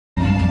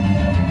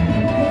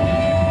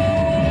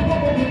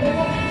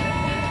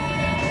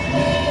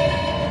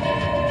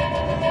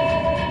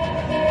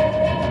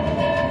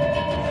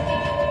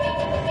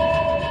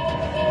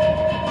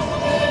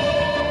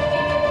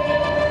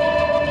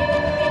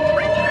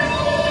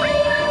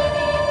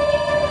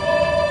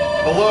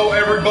Hello,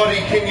 everybody.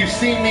 Can you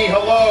see me?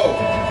 Hello.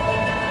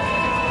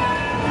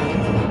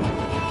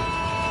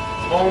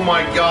 Oh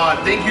my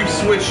God. Thank you,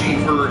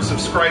 Swishy, for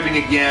subscribing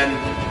again.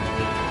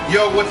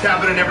 Yo, what's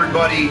happening,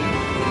 everybody?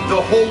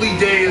 The holy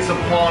day is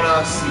upon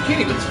us. You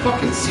can't even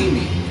fucking see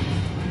me.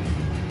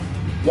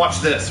 Watch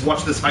this.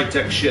 Watch this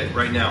high-tech shit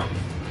right now.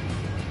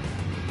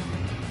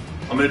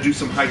 I'm gonna do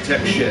some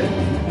high-tech shit.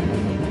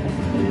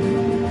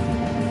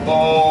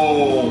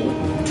 Oh,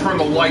 turn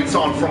the lights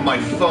on from my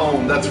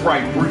phone. That's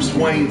right, Bruce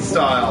Wayne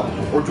style.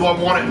 Or do I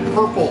want it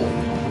purple?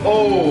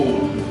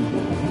 Oh,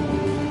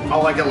 I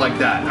like it like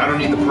that. I don't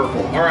need the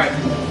purple. All right.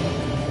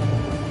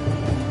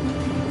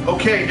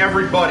 Okay,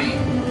 everybody.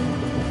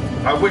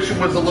 I wish it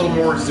was a little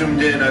more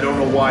zoomed in. I don't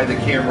know why the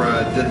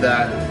camera did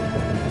that.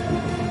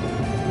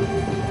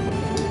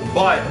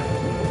 But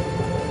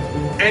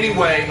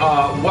anyway,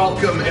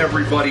 welcome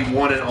everybody,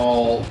 one and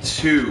all,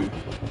 to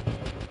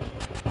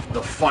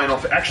the final.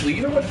 Actually,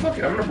 you know what? Fuck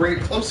it. I'm gonna bring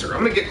it closer.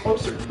 I'm gonna get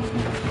closer.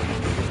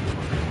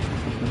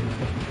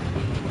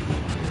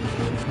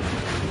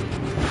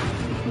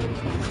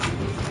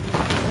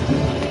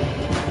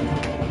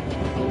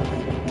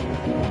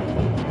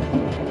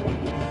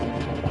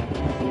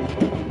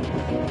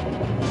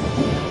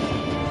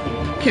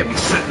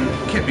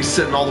 Can't be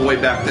sitting all the way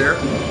back there.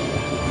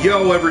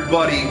 Yo,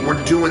 everybody,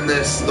 we're doing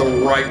this the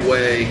right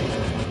way.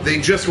 They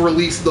just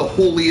released the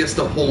holiest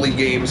of holy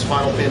games,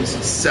 Final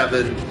Fantasy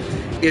VII.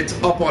 It's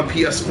up on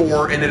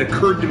PS4, and it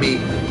occurred to me,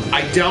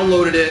 I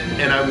downloaded it,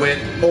 and I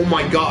went, oh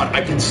my God,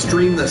 I can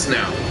stream this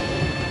now.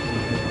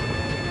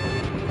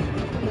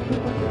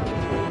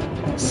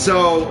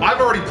 So, I've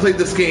already played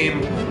this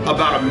game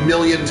about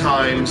 1,000,000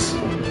 times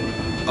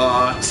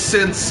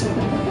since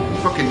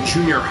fucking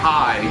junior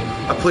high.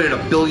 I played it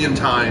 1 billion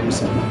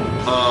times.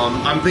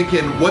 I'm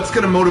thinking, what's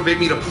going to motivate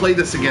me to play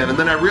this again? And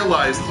then I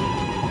realized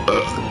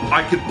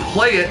I could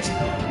play it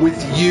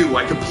with you.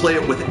 I could play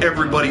it with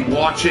everybody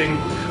watching.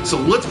 So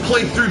let's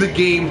play through the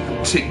game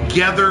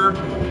together.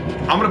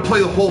 I'm going to play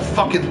the whole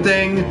fucking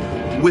thing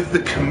with the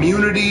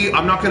community.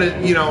 I'm not going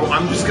to, you know,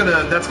 I'm just going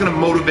to, that's going to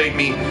motivate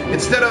me.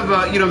 Instead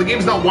of, you know, the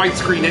game's not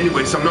widescreen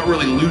anyway, so I'm not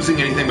really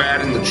losing anything by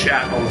adding the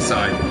chat on the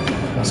side.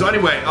 So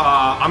anyway,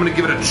 I'm going to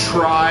give it a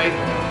try.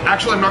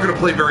 Actually, I'm not going to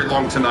play very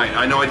long tonight.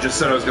 I know I just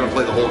said I was going to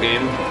play the whole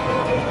game.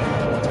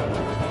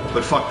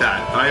 But fuck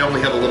that. I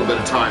only have a little bit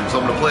of time. So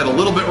I'm going to play it a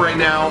little bit right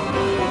now.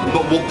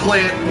 But we'll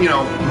play it, you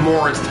know,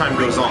 more as time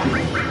goes on.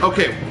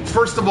 Okay,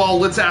 first of all,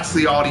 let's ask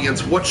the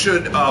audience, what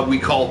should we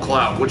call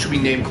Cloud? What should we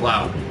name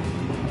Cloud?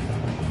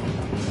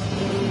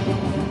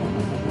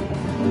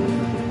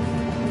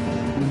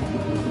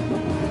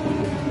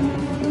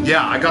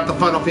 Yeah, I got the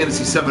Final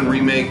Fantasy VII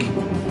Remake.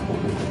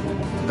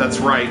 That's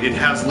right, it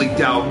has leaked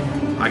out.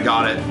 I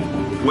got it.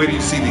 Wait till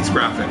you see these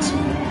graphics.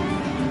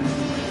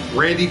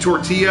 Randy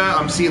Tortilla.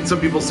 I'm seeing some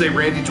people say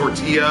Randy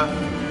Tortilla.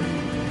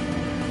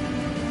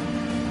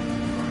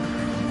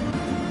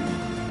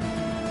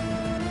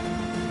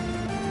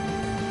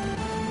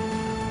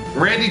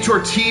 Randy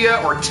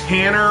Tortilla or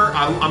Tanner.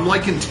 I'm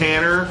liking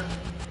Tanner.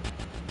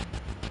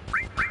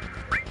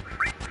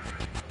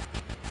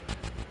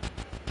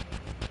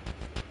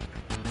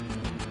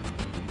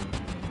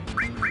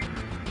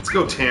 Let's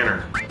go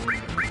Tanner.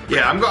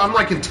 Yeah, I'm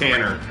liking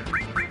Tanner.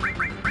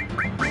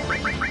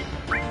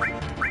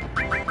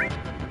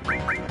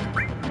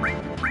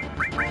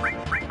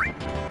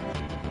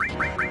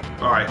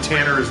 All right,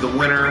 Tanner is the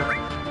winner.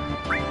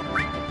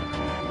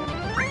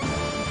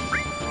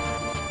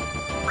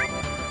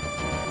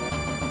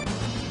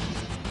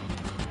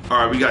 All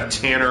right, we got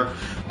Tanner.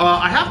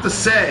 I have to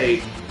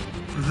say,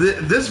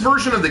 this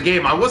version of the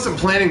game, I wasn't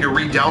planning to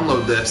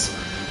re-download this,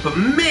 but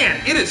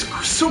man, it is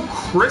so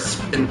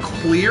crisp and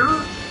clear.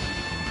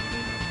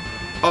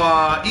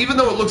 Even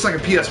though it looks like a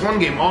PS1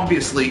 game,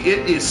 obviously,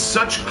 it is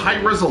such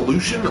high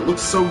resolution. It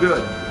looks so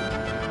good.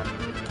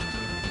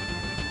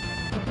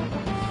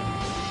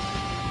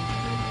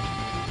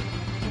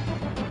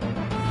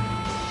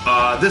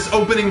 This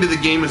opening to the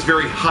game is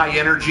very high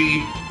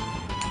energy.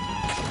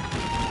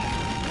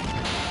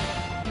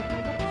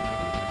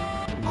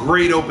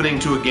 Great opening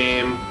to a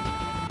game.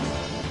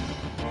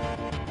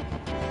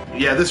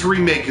 Yeah, this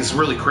remake is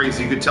really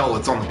crazy. You could tell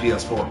it's on the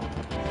PS4.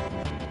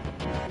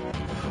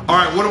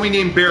 Alright, what do we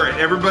name Barrett?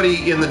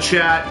 Everybody in the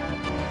chat,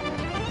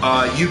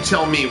 you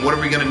tell me, what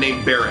are we going to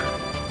name Barrett?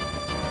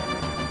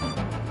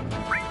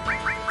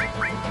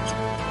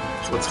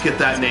 Let's get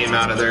that name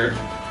out of there.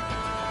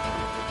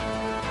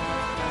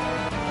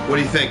 What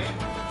do you think?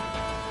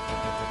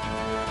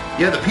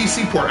 Yeah, the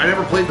PC port. I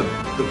never played the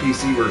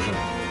PC version.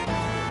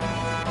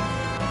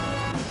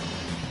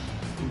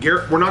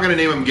 Garrett, we're not going to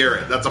name him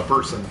Garrett. That's a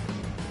person.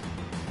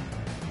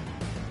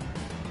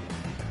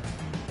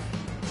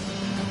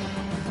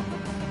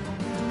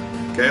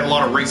 Okay, a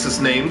lot of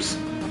racist names.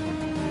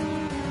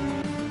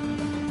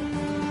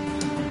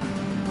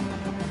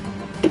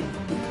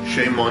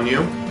 Shame on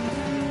you.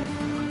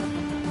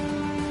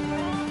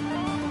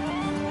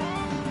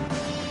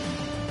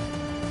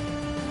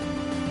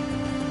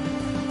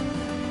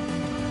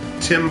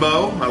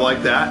 Timbo, I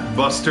like that.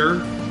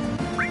 Buster.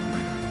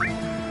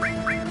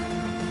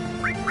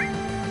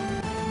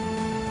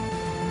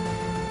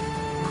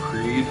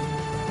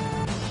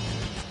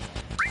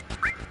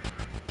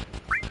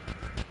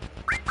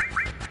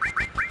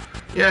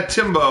 Yeah,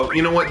 Timbo.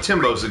 You know what?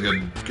 Timbo's a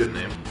good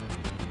name.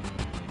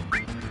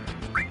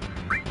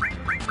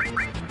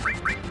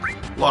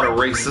 A lot of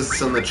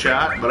racists in the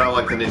chat, but I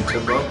like the name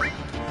Timbo.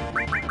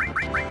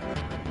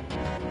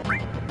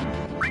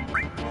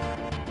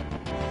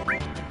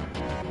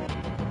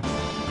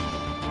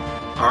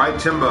 All right,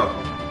 Timbo.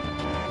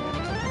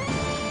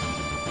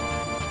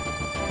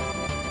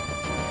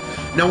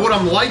 Now, what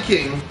I'm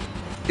liking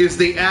is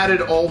they added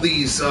all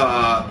these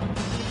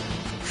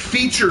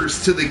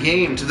features to the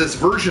game, to this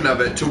version of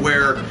it, to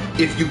where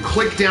if you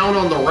click down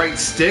on the right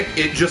stick,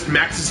 it just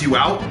maxes you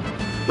out.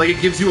 Like,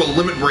 it gives you a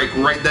limit break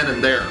right then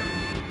and there.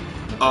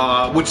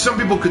 Which some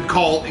people could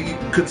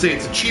say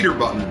it's a cheater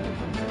button.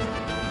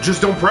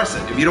 Just don't press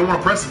it. If you don't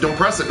want to press it, don't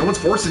press it. No one's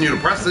forcing you to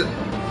press it.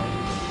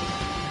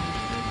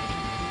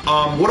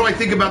 What do I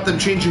think about them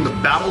changing the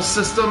battle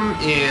system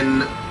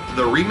in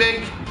the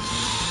remake?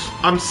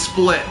 I'm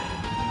split.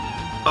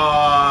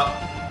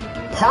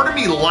 Part of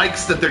me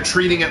likes that they're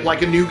treating it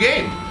like a new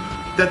game,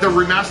 that they're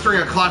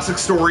remastering a classic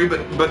story,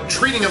 but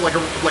treating it like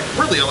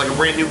really a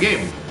brand new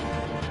game.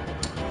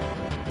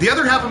 The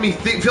other half of me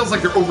feels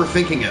like they're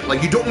overthinking it.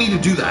 Like, you don't need to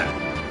do that.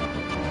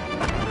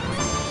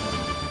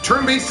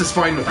 Turn-based is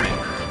fine with me.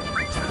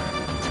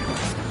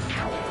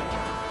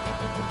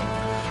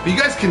 But you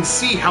guys can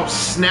see how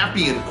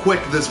snappy and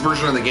quick this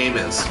version of the game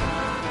is.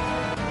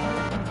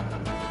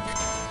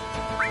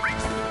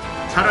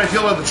 How did I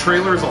feel about the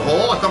trailer as a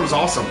whole? I thought it was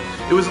awesome.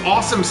 It was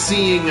awesome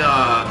seeing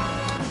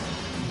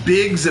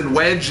Biggs and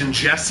Wedge and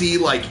Jesse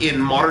like in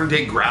modern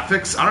day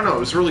graphics. I don't know, it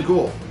was really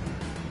cool.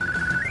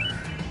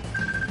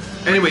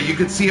 Anyway, you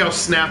can see how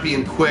snappy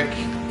and quick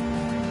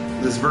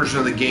this version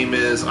of the game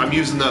is. I'm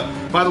using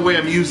by the way,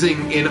 I'm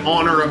using, in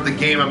honor of the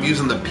game, I'm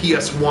using the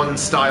PS1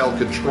 style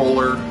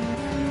controller.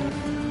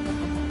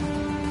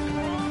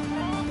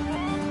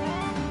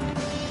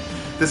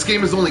 This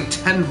game is only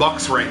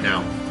 $10 right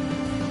now.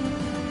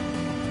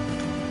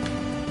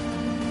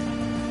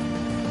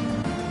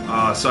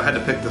 So I had to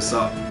pick this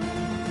up.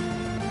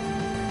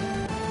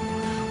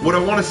 Would I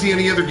want to see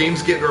any other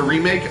games get a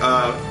remake?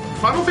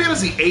 Final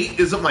Fantasy VIII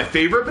isn't my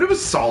favorite, but it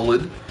was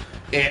solid.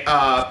 And,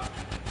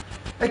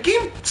 that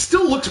game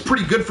still looks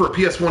pretty good for a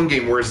PS1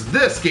 game, whereas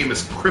this game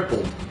is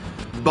crippled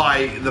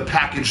by the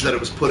package that it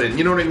was put in.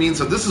 You know what I mean?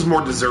 So this is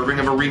more deserving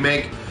of a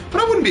remake,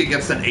 but I wouldn't be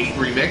against an 8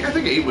 remake. I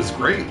think 8 was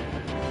great.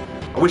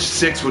 I wish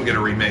 6 would get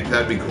a remake.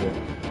 That'd be cool.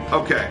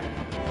 Okay.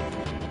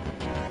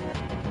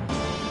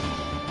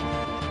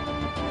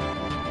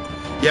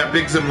 Yeah,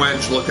 Biggs and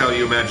Wedge, look how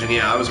you imagine.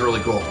 Yeah, that was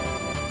really cool.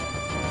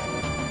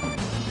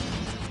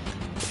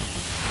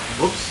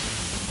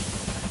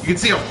 Whoops. You can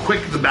see how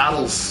quick the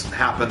battles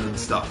happen and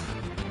stuff.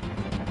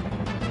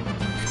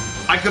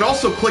 I could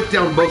also click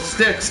down both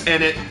sticks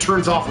and it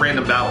turns off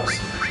random battles.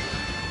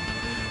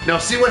 Now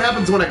see what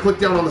happens when I click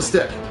down on the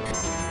stick.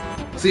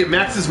 See, it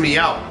maxes me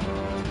out.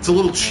 It's a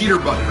little cheater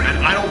button,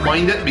 and I don't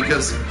mind it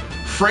because,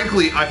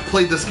 frankly, I've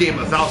played this game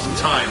 1,000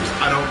 times.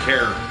 I don't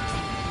care.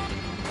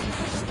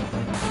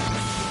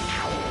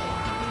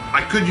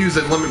 I could use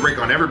a limit break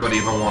on everybody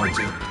if I wanted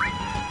to.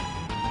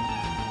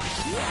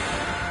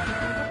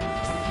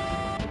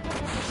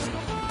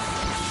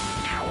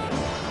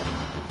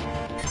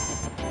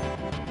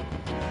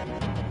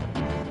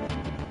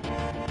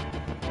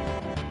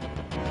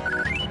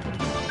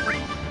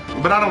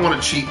 But I don't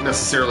want to cheat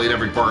necessarily in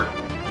every part.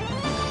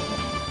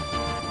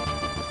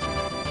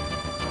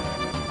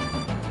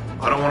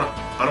 I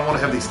don't want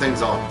to have these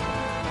things on.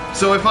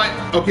 So if I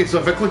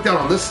click down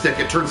on this stick,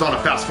 it turns on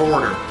a fast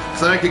forwarder.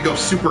 So then I could go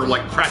super,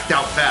 like, cracked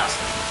out fast.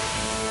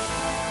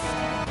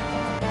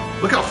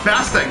 Look how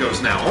fast that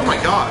goes now. Oh my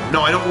god.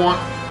 No, I don't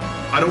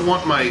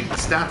want my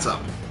stats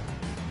up.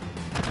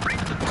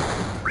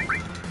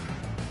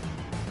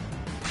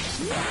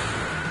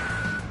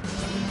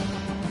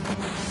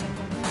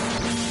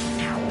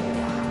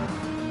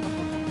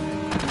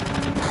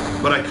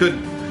 But I could,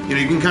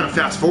 you can kind of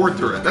fast forward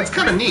through it. That's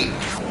kind of neat.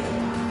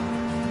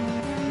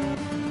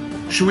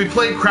 Should we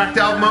play cracked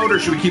out mode or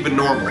should we keep it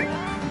normal? I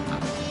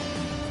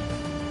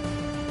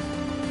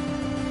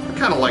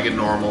kind of like it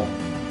normal.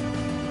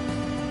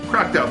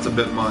 Cracked out's a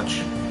bit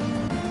much.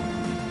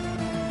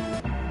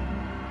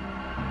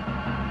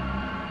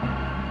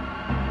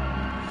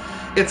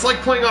 It's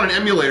like playing on an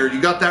emulator, you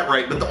got that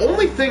right. But the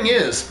only thing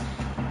is,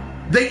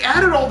 they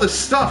added all this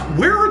stuff.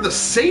 Where are the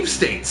save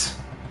states?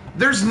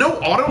 There's no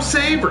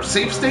autosave or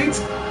save states.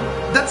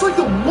 That's like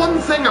the one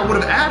thing I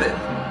would have added.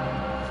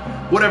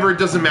 Whatever, it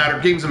doesn't matter.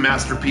 Game's a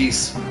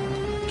masterpiece.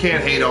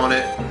 Can't hate on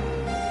it.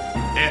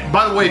 And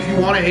by the way, if you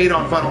want to hate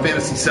on Final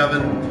Fantasy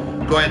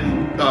VII, go ahead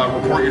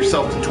and report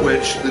yourself to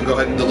Twitch. Then go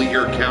ahead and delete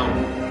your account.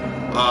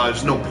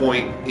 There's no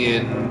point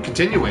in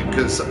continuing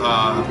because,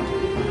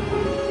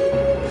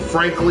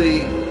 frankly,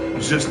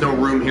 there's just no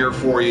room here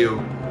for you.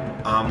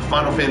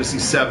 Final Fantasy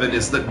VII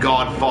is the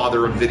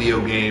godfather of video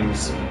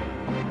games.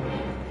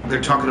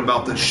 They're talking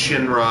about the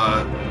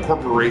Shinra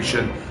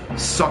Corporation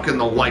sucking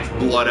the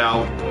lifeblood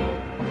out.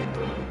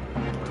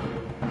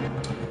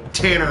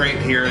 Tanner ain't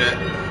hearing it.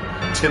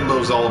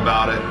 Timbo's all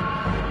about it.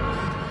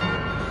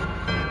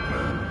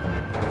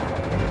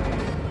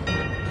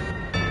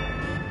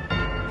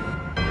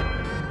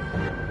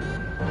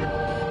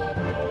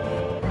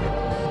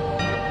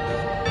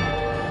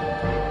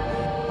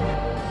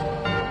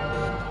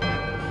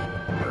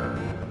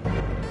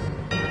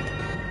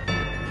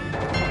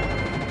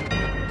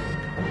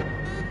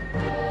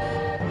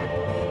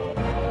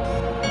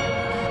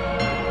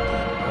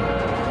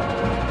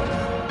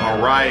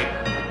 right.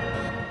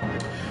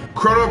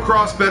 Chrono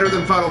Cross better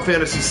than Final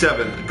Fantasy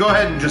VII. Go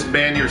ahead and just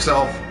ban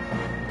yourself.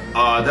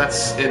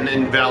 That's an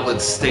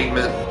invalid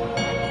statement.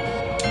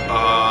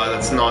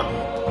 That's not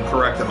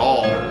correct at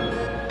all.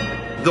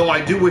 Though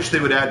I do wish they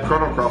would add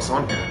Chrono Cross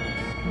on here.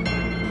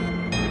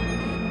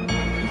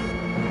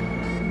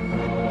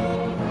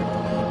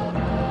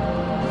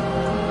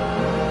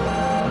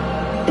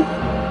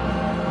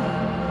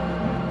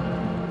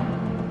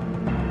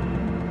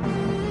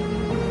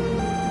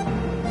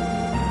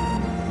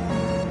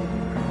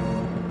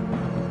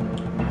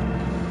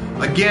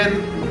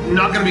 Again,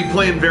 not going to be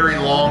playing very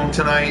long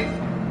tonight.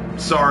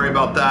 Sorry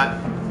about that.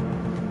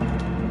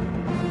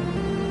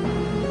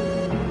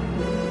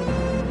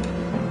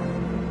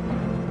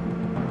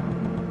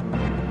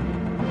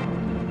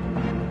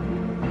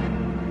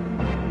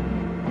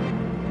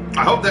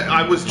 I hope that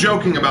I was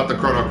joking about the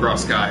Chrono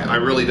Cross guy. I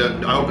really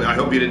did. I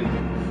hope you didn't.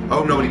 I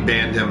hope nobody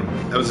banned him.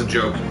 That was a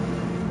joke.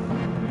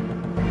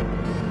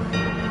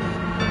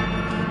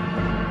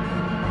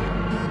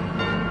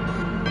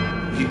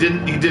 He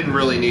didn't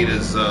really need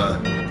his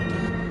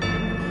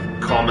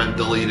comment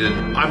deleted.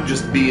 I'm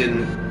just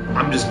being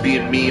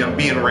me. I'm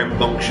being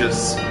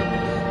rambunctious.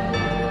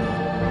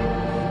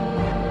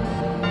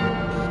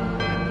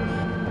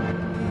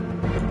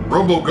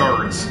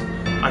 Robo-guards.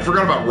 I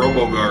forgot about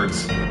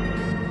robo-guards.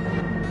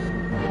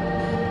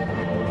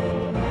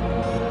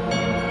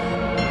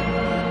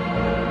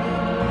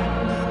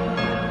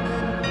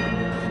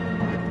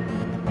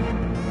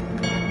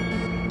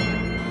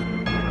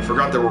 I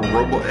forgot there were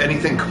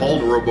anything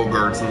called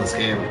robo-guards in this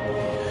game.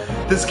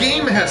 This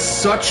game has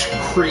such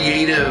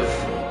creative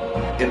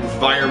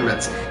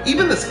environments.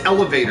 Even this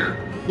elevator.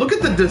 Look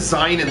at the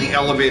design in the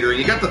elevator.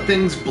 You got the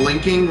things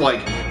blinking.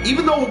 Like,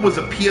 even though it was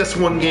a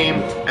PS1 game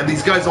and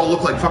these guys all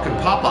look like fucking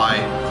Popeye,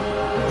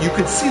 you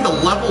could see the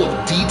level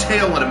of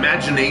detail and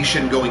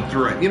imagination going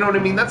through it. You know what I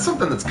mean? That's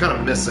something that's kind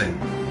of missing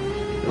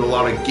in a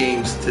lot of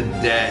games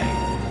today.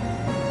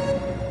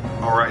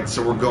 Alright,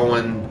 so we're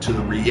going to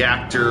the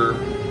reactor.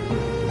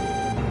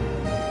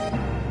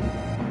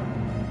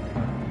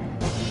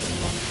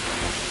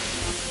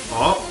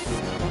 Oh.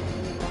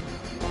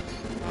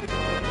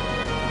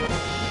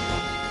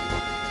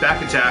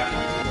 Back attack.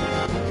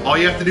 All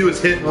you have to do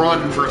is hit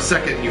run for a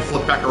second and you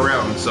flip back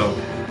around, so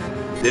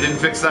they didn't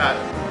fix that.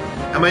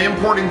 Am I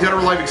importing Dead or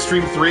Alive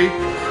Extreme 3?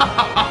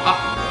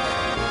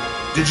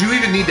 Did you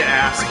even need to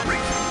ask?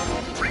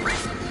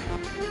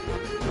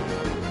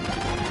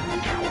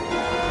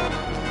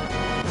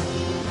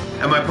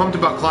 Am I pumped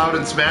about Cloud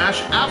and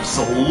Smash?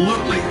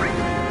 Absolutely.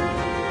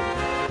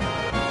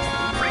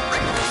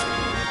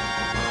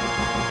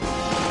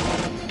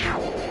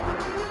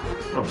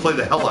 I'm gonna play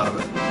the hell out of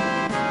it.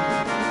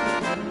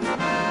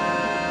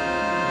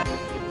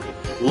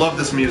 Love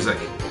this music.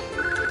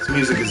 This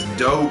music is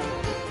dope.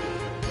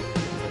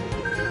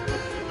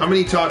 How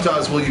many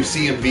tatas will you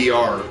see in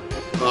VR?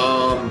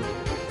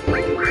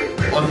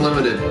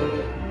 Unlimited.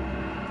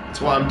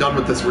 That's why I'm done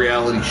with this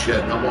reality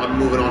shit. I'm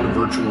moving on to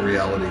virtual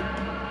reality.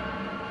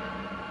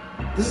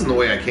 This isn't the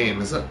way I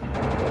came, is it?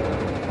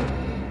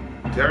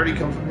 Did I already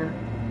come from here?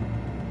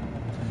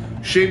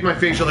 Shaved my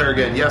facial hair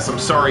again. Yes, I'm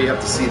sorry you have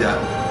to see that.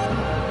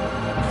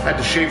 I had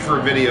to shave for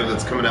a video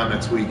that's coming out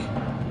next week.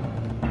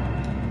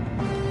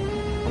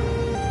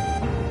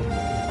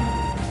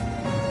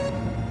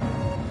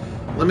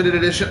 Limited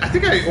edition. I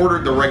think I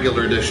ordered the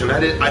regular edition.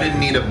 I didn't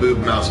need a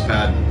boob mouse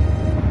pad.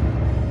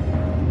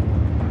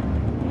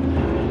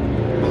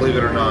 Believe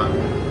it or not.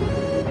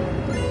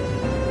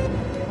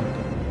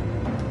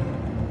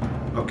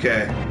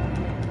 Okay.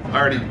 I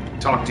already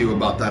talked to you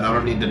about that. I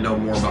don't need to know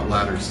more about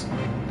ladders.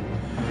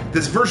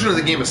 This version of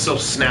the game is so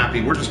snappy.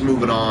 We're just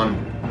moving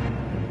on.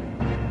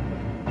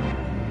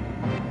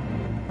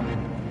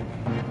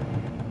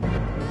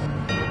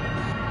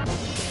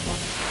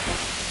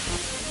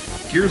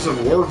 Gears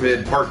of War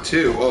vid part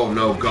 2. Oh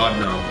no, God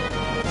no.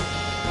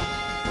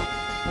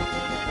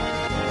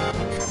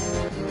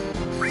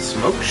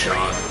 Smoke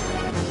shot.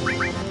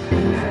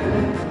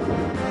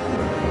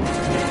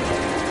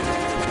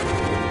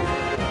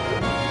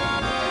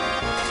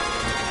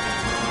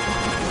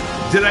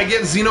 Did I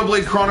get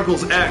Xenoblade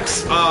Chronicles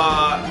X?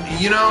 I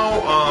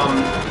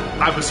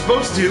was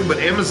supposed to, but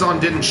Amazon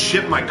didn't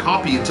ship my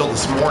copy until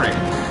this morning.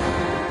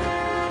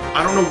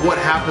 I don't know what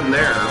happened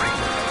there.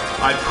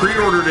 I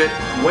pre-ordered it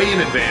way in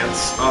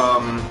advance. I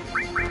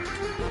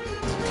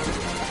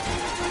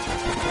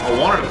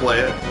wanted to play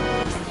it.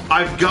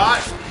 I've got...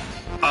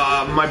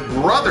 my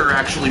brother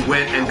actually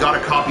went and got a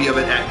copy of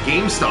it at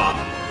GameStop,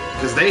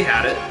 because they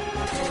had it.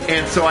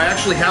 And so I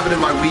actually have it in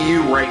my Wii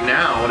U right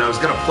now, and I was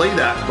going to play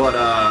that, but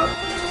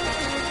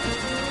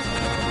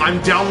I'm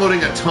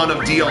downloading a ton of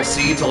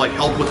DLC to like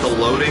help with the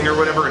loading or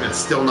whatever, and it's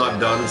still not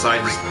done, so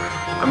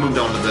I moved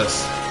on to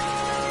this.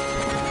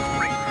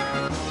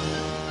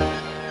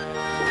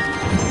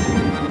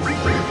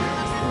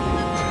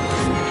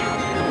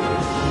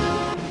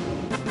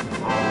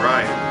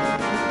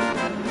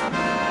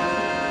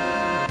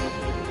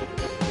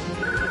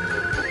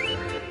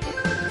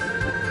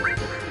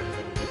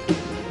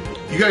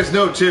 You guys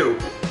know, too,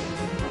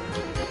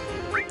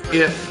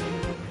 if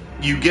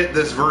you get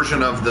this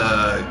version of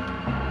the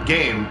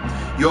game,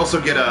 you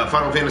also get a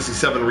Final Fantasy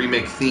VII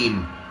Remake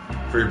theme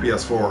for your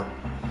PS4.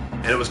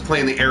 And it was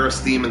playing the Eris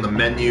theme in the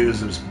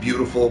menus. It was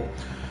beautiful.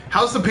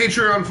 How's the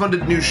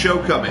Patreon-funded new show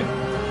coming?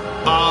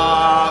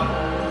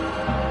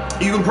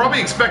 You can probably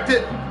expect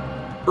it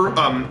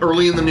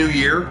early in the new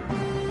year.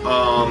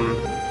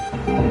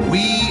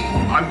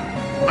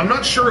 I'm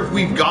not sure if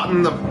we've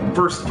gotten the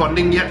first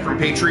funding yet from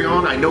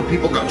Patreon. I know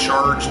people got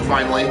charged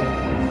finally.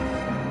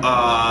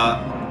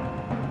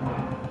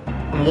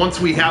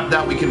 Once we have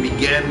that, we can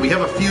begin. We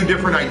have a few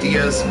different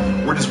ideas.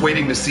 We're just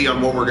waiting to see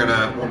on what we're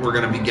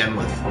gonna begin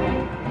with.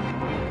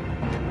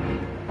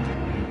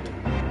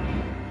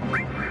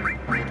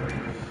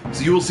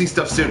 So you will see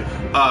stuff soon.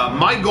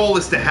 My goal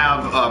is to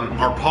have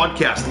our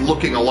podcast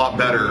looking a lot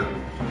better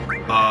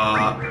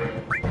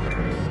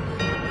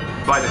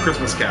by the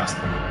Christmas cast.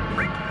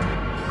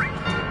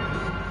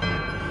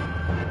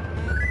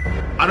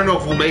 I don't know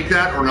if we'll make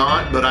that or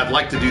not, but I'd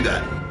like to do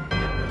that.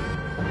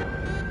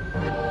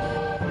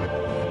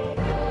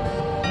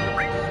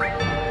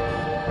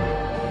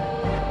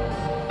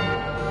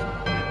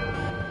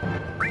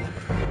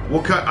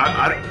 We'll cut.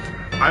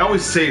 I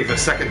always save a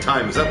second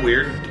time. Is that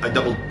weird? I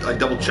double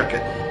check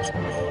it.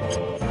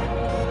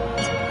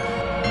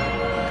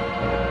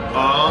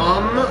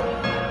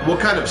 What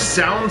kind of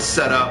sound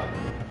setup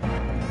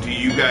do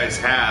you guys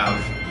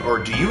have, or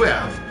do you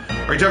have?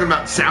 Are you talking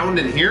about sound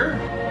in here?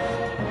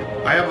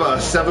 I have a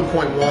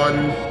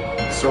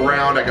 7.1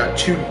 surround. I got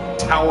 2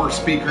 tower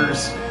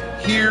speakers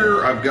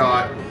here. I've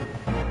got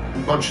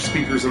a bunch of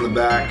speakers in the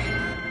back.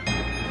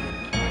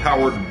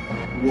 Powered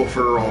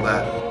woofer, all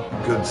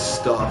that good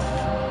stuff.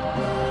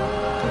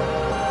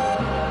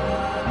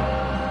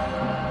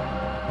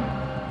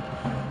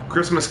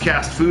 Christmas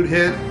cast food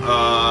hint.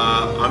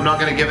 I'm not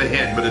going to give a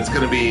hint, but it's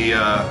going to be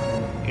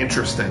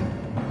interesting.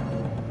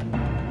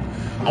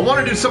 I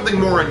want to do something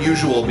more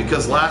unusual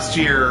because last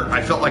year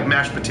I felt like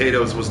mashed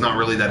potatoes was not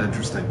really that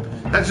interesting.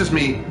 That's just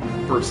me,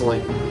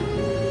 personally.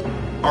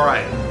 All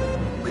right,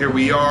 here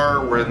we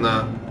are. We're going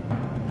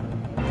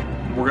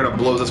to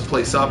blow this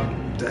place up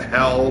to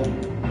hell.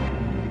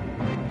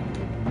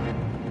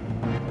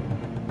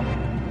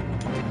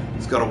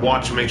 Just got to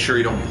watch and make sure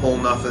you don't pull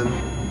nothing.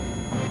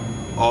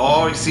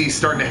 Oh, you see, he's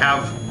starting to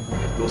have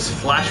those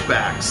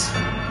flashbacks.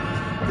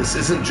 This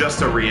isn't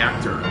just a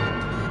reactor.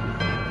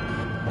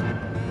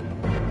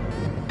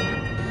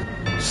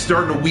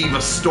 Starting to weave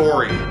a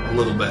story a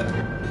little bit.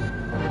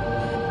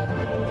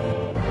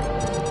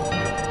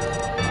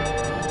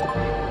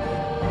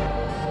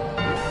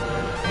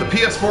 The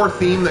PS4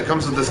 theme that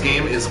comes with this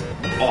game is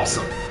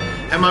awesome.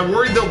 Am I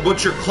worried they'll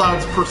butcher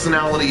Cloud's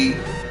personality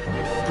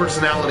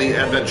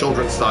Advent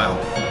Children style?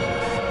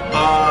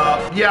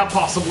 Yeah,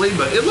 possibly,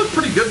 but it looked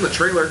pretty good in the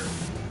trailer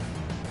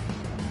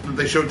that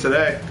they showed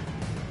today.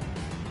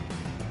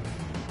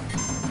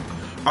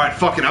 Alright,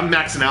 fuck it, I'm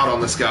maxing out on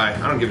this guy.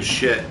 I don't give a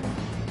shit.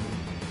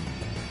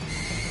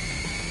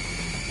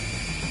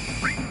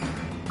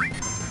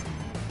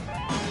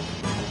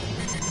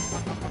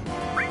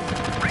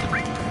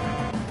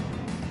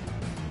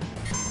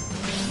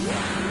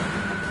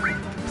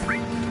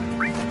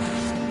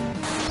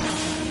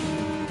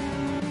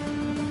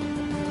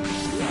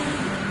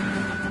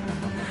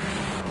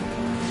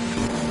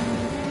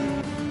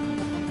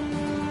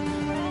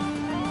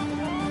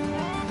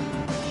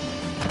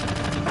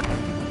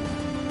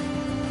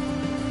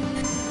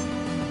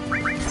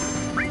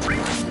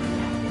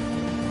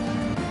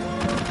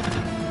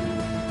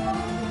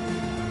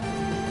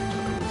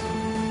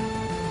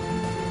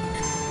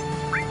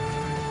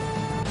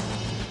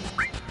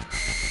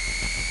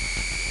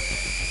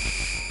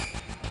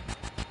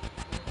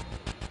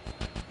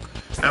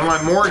 Am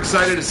I more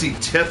excited to see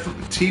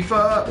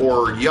Tifa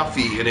or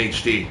Ffvii in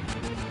HD?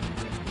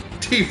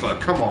 Tifa,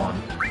 come on.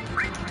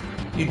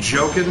 You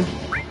joking?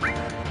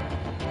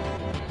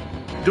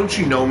 Don't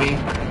you know me?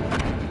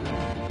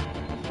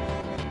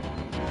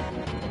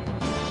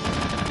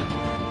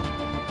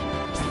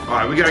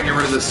 Alright, we gotta get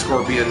rid of this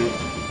scorpion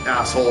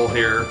asshole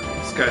here.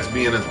 This guy's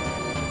being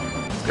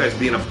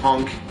a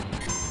punk.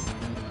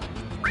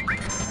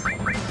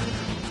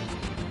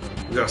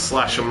 We gotta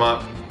slash him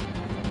up.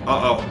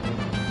 Uh-oh.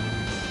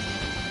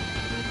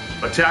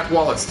 Attack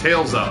while its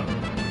tail's up.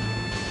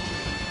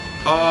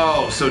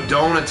 Oh, so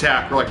don't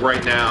attack like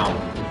right now.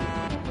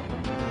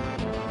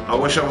 I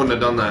wish I wouldn't have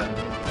done that.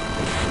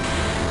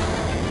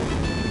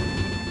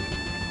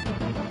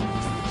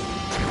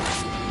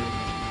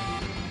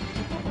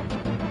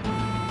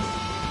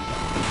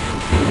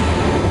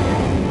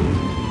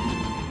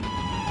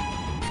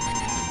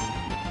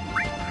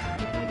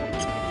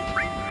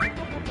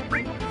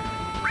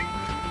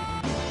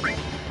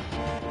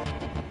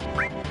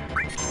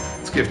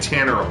 Give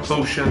Tanner a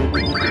potion.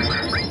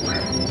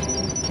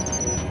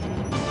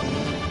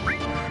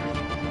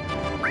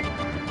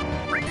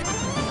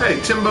 Hey,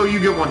 Timbo, you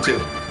get one too.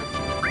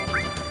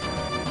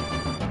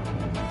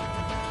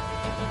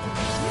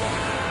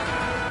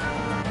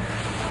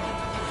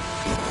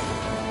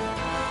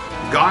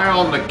 Guy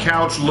on the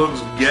couch looks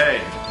gay.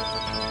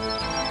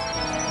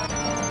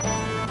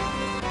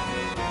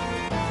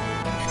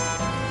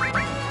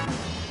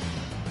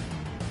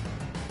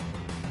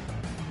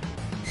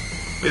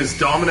 is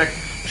Dominic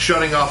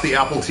shutting off the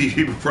Apple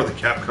TV before the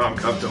Capcom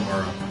Cup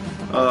tomorrow?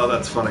 Oh,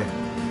 that's funny.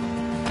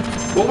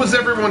 What was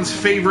everyone's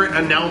favorite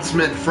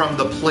announcement from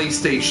the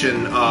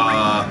PlayStation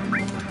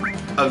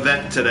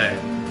event today?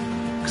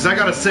 Because I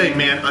gotta say,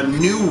 man, a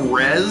new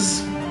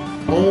Res.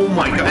 Oh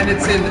my god, and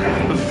it's in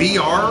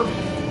VR.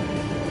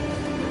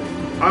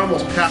 I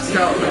almost passed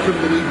out. I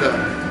couldn't believe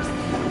that.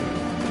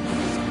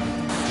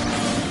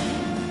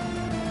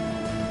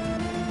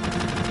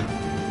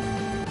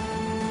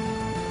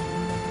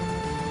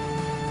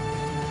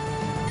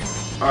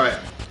 Alright,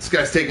 this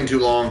guy's taking too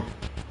long.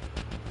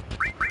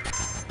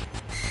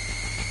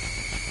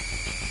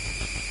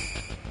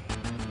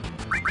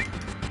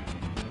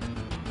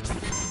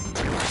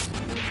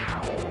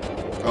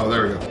 Oh,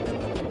 there we go.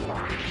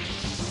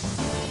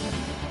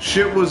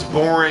 Shit was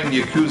boring,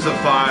 Yakuza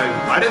 5.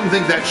 I didn't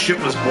think that shit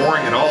was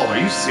boring at all. Are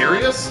you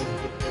serious?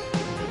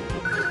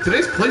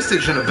 Today's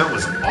PlayStation event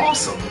was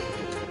awesome.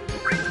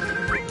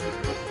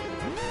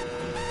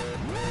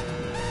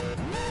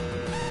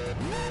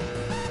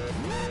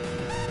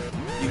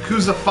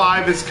 Yakuza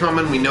 5 is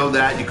coming, we know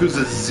that.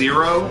 Yakuza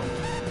 0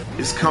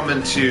 is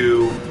coming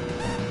to...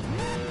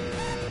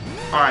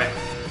 Alright.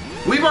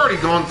 We've already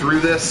gone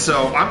through this,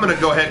 so I'm going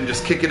to go ahead and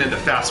just kick it into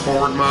fast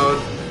forward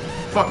mode.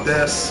 Fuck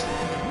this.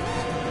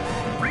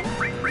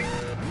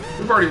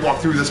 We've already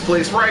walked through this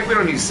place, right? We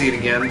don't need to see it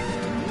again.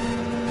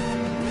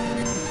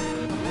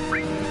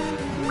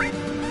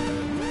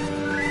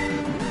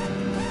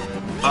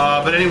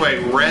 But anyway,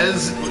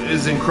 Rez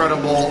is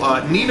incredible.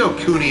 Ni no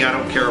Kuni I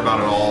don't care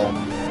about at all.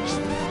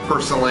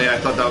 Personally, I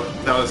thought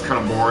that was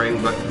kind of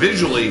boring, but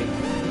visually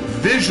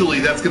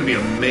that's going to be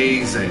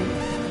amazing.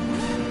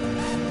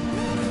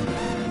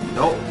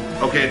 Nope.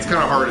 Okay, it's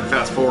kind of hard in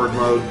fast forward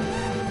mode.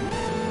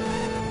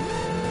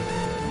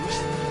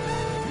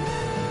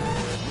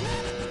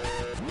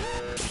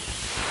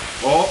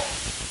 Oh.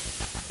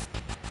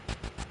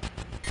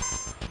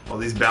 Oh,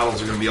 these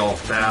battles are going to be all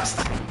fast.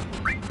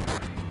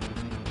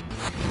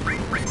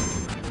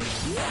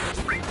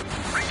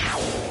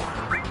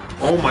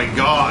 Oh my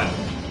god.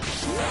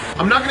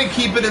 I'm not going to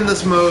keep it in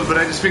this mode, but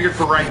I just figured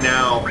for right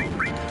now,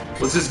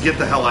 let's just get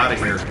the hell out of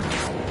here.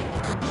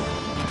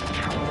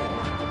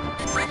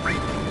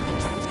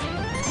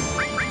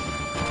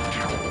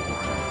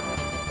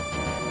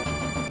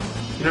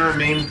 You know what I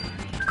mean?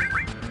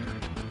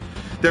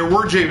 There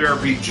were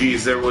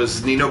JRPGs. There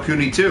was Ni no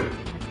Kuni 2.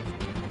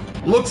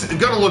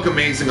 Gonna look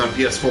amazing on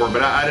PS4,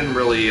 but I didn't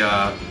really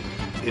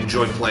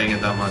enjoy playing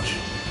it that much.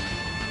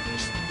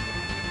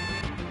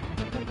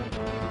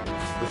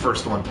 The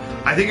first one.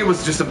 I think it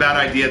was just a bad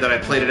idea that I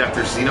played it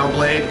after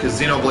Xenoblade, because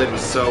Xenoblade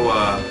was so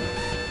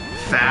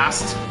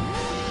fast.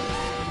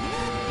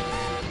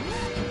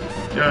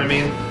 You know what I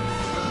mean?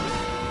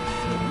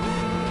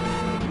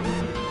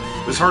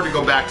 It was hard to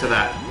go back to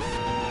that.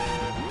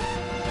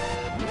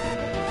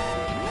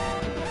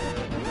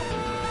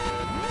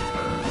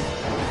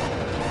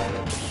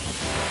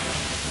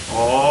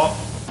 Oh.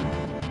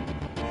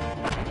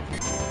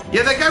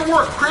 Yeah, that guy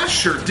wore a Crash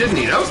shirt, didn't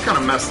he? That was kind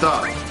of messed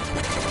up.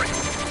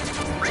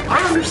 I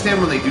don't understand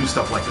when they do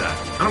stuff like that.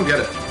 I don't get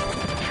it.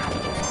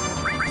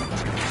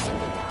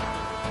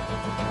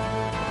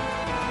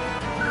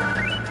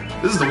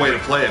 This is the way to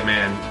play it,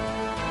 man.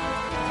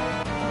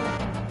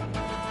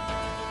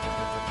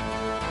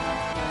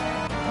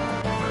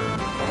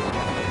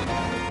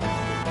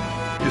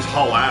 You just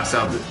haul ass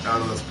out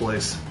of this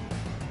place.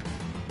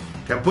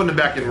 Okay, I'm putting it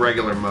back in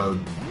regular mode.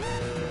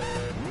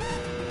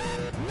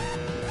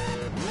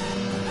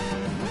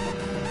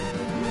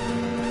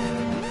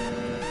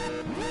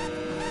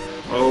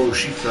 Oh,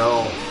 she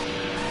fell.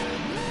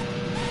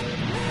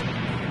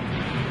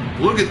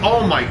 Look at,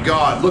 oh my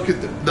god, look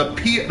at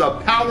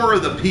the power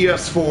of the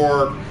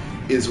PS4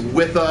 is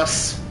with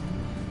us.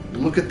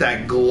 Look at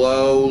that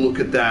glow, look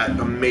at that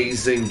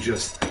amazing,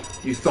 just,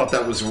 you thought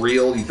that was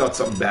real, you thought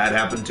something bad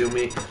happened to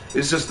me.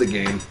 It's just the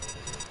game.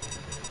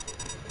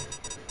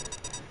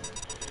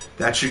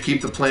 That should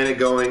keep the planet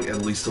going at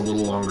least a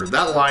little longer.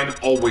 That line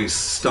always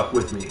stuck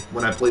with me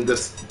when I played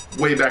this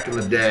way back in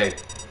the day.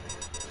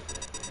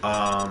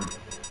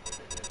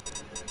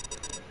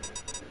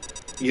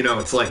 You know,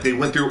 it's like they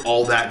went through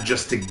all that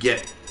just to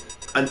get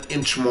an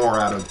inch more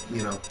out of,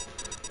 you know,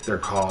 their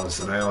cause.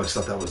 And I always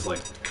thought that was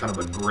like kind of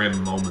a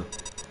grim moment.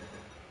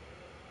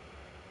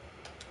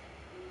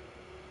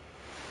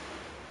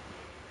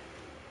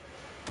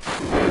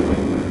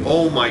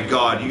 Oh my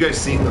god, you guys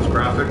seen those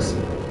graphics?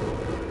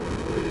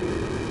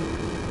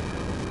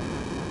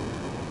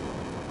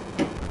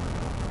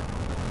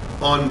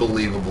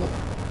 Unbelievable.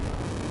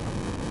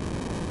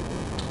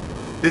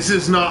 This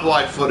is not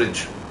live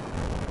footage.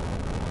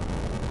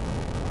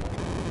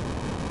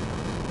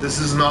 This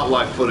is not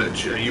live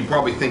footage. You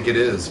probably think it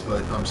is,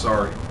 but I'm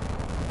sorry.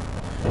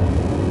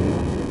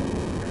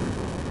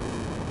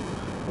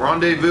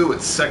 Rendezvous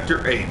at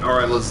Sector 8.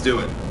 Alright, let's do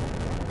it.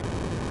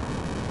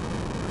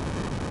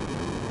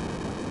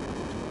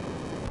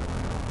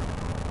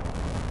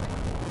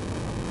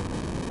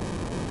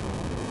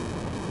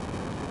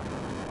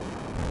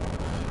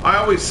 I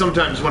always,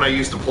 sometimes when I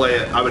used to play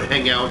it, I would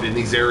hang out in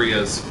these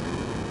areas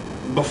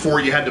before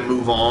you had to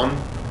move on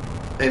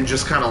and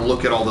just kind of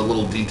look at all the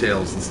little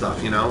details and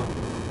stuff, you know?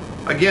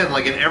 Again,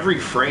 like in every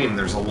frame,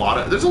 there's a lot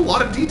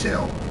of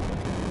detail.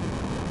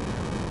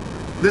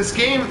 This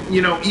game,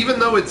 you know, even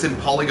though it's in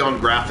polygon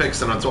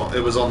graphics and it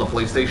was on the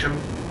PlayStation,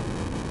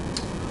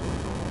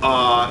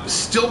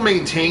 still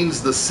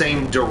maintains the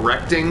same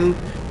directing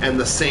and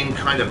the same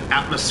kind of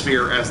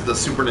atmosphere as the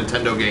Super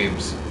Nintendo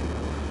games.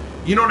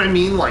 You know what I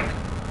mean? Like,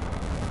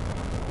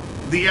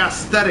 the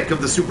aesthetic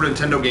of the Super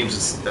Nintendo games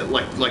is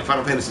like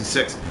Final Fantasy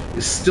VI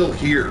is still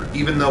here,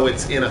 even though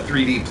it's in a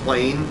 3D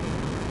plane.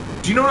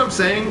 Do you know what I'm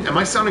saying? Am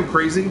I sounding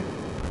crazy?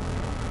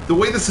 The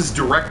way this is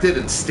directed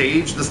and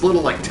staged, this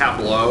little like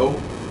tableau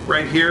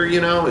right here,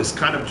 you know, is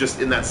kind of just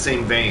in that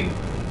same vein.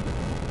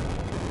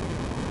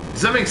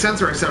 Does that make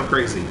sense, or I sound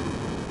crazy?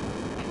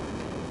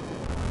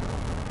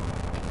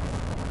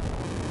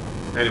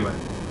 Anyway,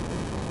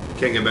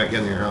 can't get back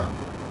in here, huh?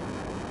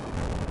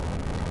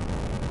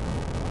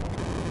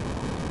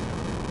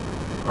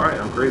 Alright,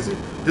 I'm crazy.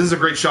 This is a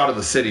great shot of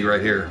the city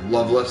right here.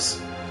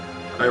 Loveless.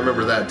 I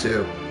remember that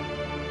too.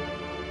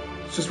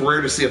 It's just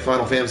rare to see a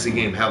Final Fantasy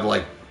game have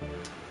like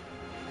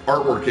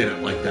artwork in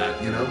it like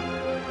that, you know?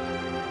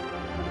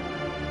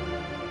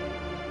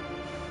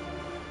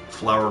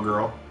 Flower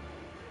Girl.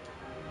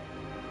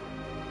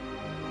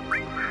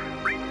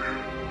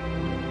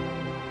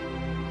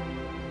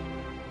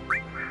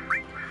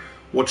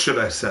 What should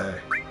I say?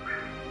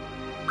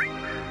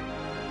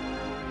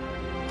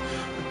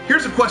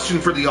 Here's a question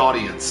for the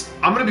audience.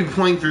 I'm going to be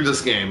playing through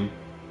this game,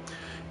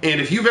 and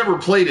if you've ever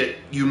played it,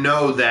 you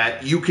know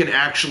that you can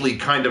actually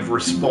kind of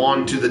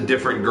respond to the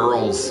different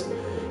girls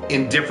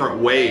in different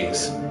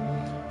ways.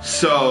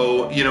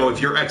 So, you know,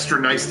 if you're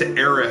extra nice to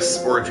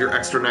Eris, or if you're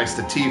extra nice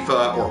to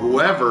Tifa, or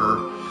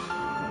whoever,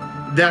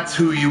 that's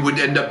who you would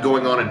end up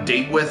going on a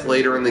date with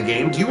later in the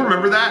game. Do you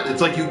remember that? It's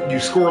like you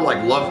score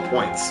like love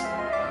points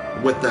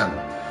with them.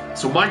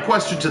 So my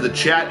question to the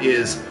chat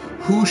is,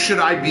 who should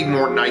I be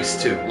more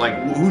nice to? Like,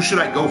 who should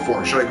I go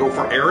for? Should I go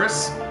for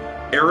Eris?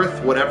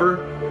 Aerith,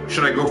 whatever?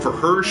 Should I go for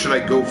her? Should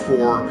I go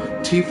for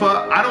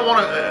Tifa? I don't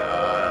want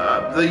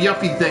to... the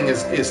Yuffie thing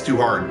is too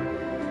hard.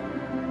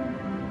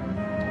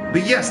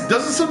 But yes,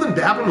 doesn't something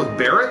happen with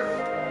Barrett?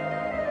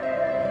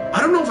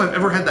 I don't know if I've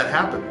ever had that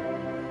happen.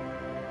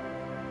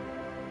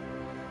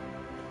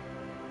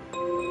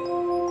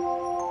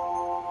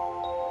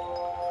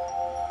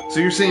 So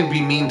you're saying be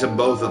mean to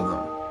both of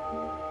them?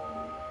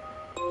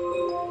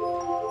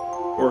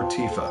 Or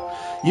Tifa.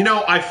 You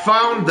know, I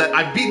found that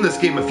I've beaten this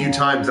game a few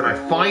times, and I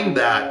find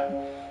that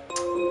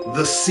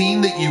the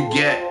scene that you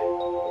get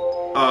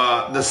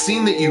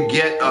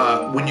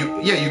when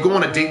you go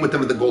on a date with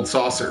them at the Gold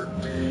Saucer,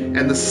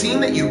 and the scene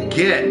that you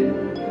get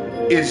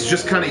is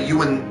just kind of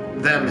you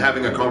and them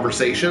having a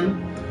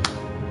conversation,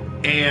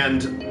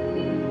 and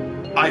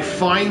I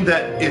find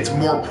that it's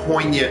more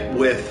poignant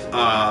with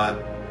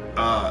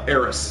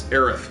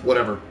Aerith,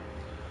 whatever,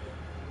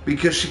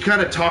 because she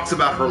kind of talks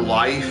about her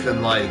life,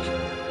 and like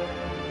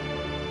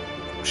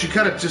she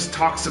kind of just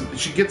talks,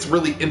 she gets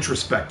really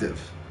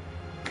introspective.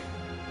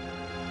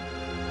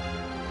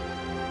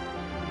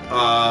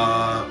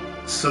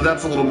 So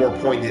that's a little more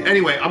poignant.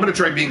 Anyway, I'm gonna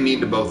try being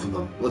mean to both of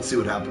them. Let's see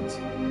what happens.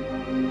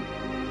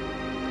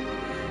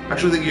 I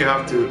actually think you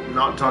have to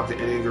not talk to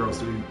any girls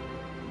to be,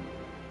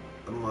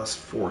 unless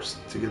forced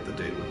to get the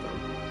date with them.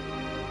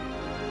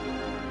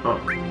 Oh.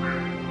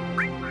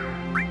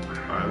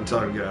 Alright, I'm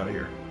telling her to get out of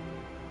here.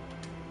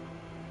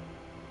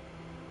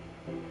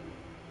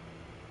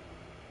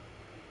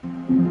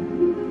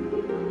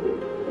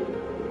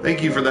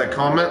 Thank you for that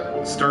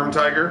comment, Sturm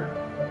Tiger.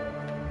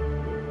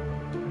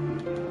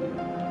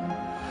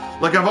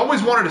 Like, I've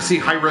always wanted to see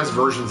high-res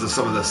versions of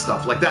some of this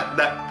stuff. Like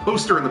that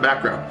poster in the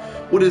background.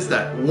 What is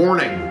that?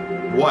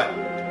 Warning. What?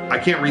 I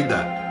can't read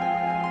that.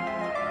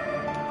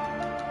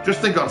 Just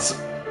think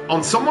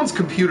on someone's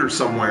computer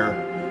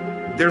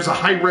somewhere, there's a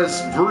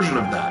high-res version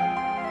of that.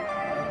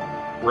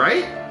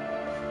 Right?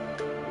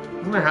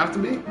 Doesn't there have to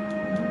be?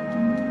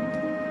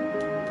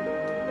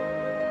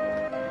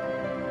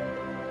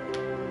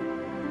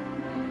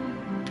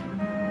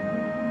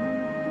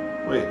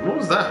 Wait, what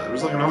was that? There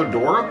was like another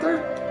door up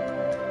there?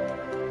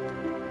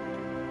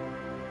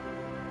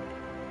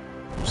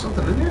 There's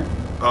something in here?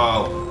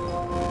 Oh.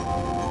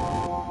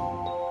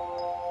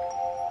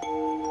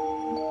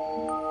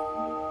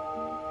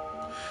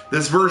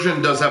 This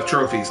version does have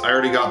trophies. I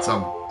already got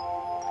some.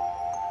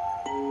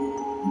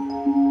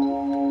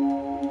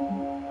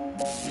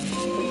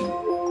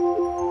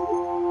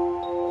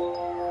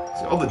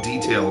 See all the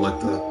detail, like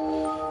the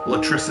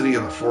electricity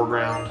in the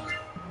foreground.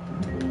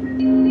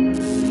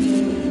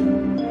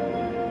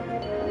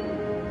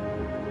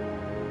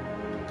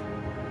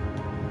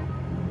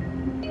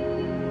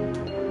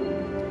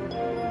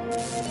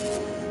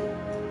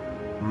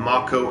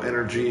 Mako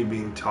energy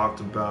being talked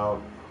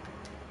about.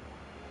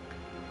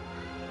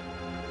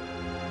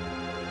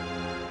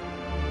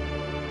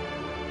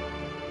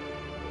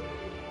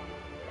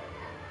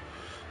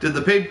 Did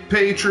the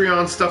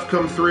Patreon stuff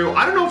come through?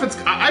 I don't know if it's...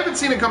 I haven't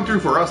seen it come through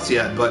for us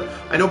yet, but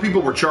I know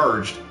people were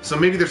charged. So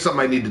maybe there's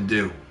something I need to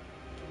do.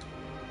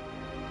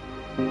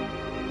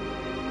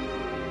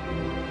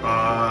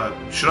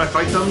 Should I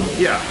fight them?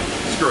 Yeah,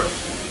 screw it.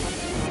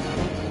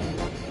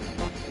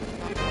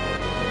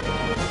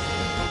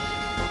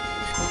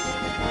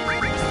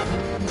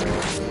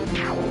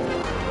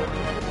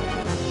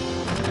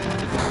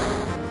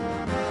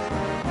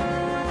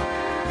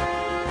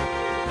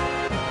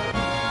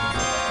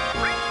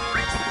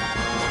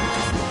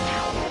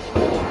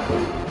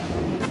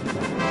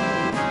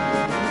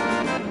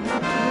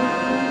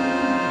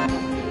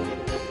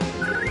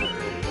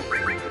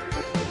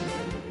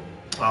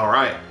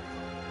 Alright.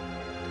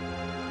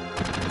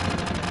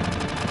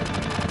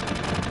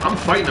 I'm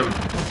fighting him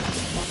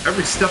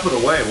every step of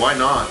the way. Why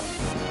not?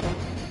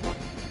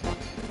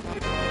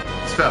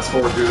 Let's fast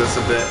forward through this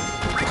a bit.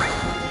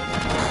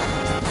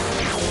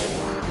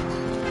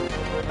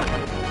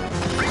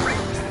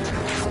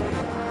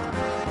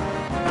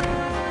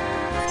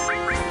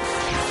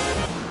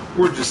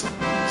 We're just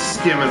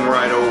skimming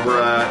right over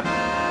that.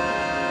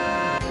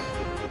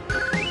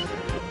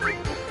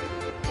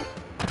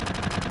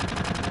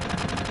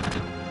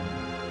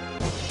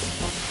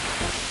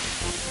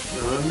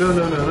 No.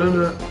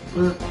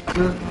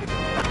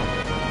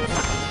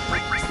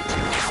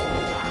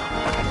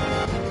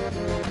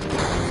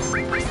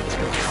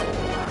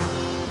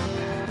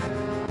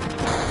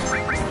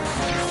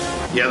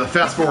 Yeah, the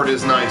fast forward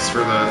is nice for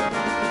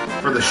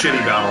the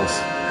shitty battles.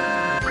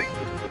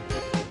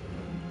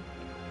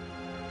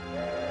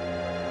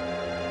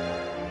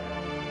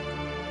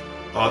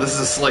 Oh, this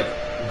is like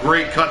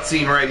great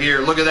cutscene right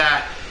here. Look at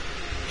that.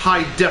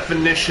 High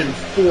definition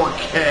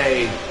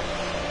 4K.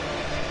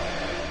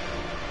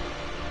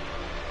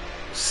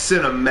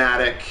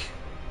 Cinematic.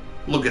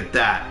 Look at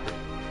that.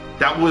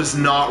 That was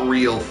not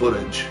real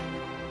footage.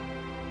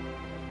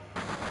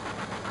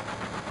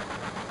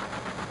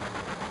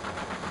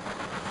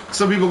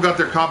 Some people got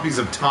their copies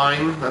of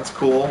Time. That's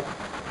cool.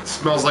 It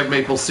smells like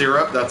maple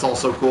syrup. That's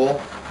also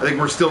cool. I think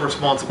we're still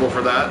responsible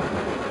for that.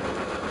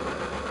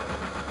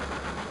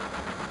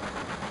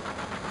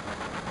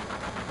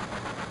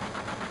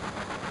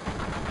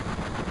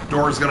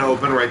 Door's gonna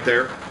open right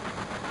there.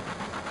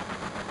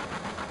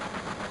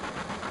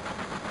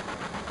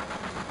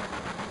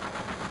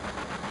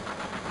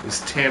 Is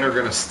Tanner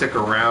gonna stick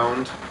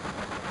around?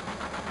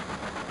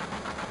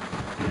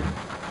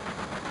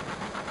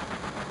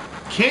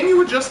 Can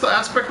you adjust the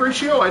aspect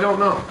ratio? I don't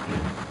know.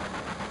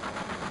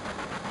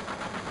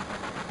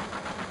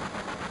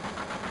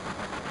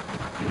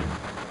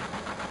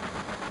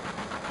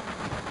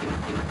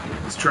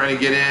 He's trying to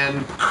get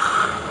in.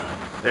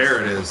 There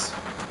it is.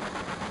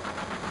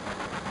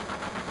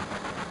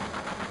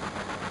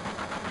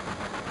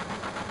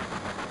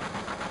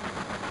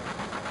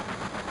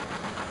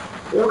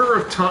 Order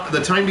of Time,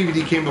 the Time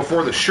DVD came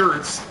before the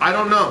shirts. I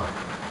don't know.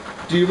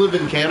 Do you live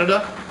in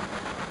Canada?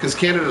 Because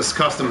Canada's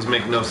customs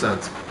make no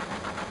sense.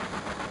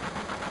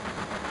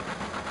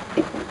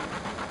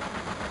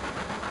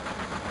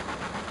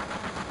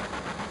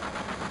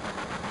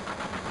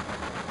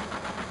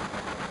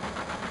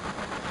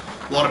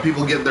 A lot of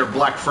people get their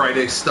Black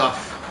Friday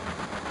stuff.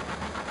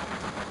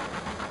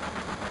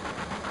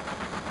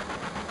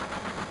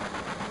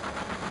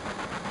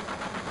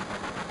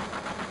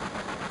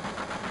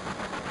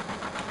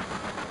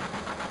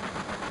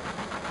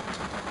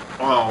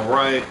 All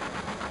right.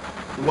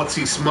 What's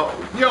he smoke?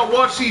 Yo,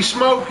 what's he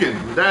smoking?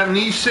 That an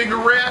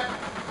e-cigarette?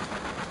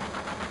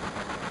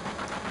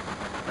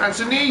 That's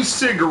an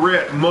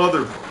e-cigarette,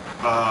 mother.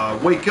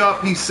 Wake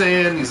up, he's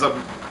saying. He's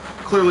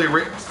clearly.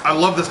 I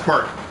love this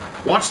part.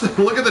 Watch the.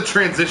 Look at the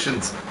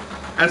transitions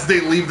as they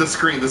leave the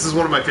screen. This is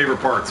one of my favorite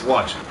parts.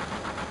 Watch.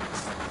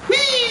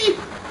 Whee!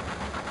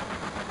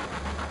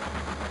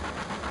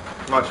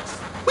 Watch.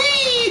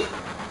 Whee!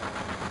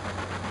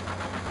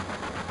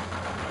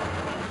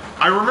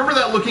 I remember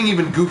that looking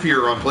even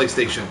goofier on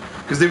PlayStation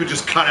because they would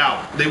just cut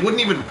out. They wouldn't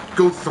even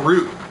go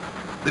through.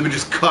 They would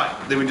just cut.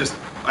 They would just.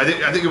 I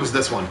think it was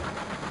this one.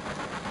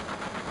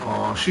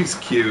 Oh, she's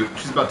cute.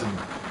 She's about to.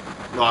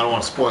 Well, I don't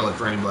want to spoil it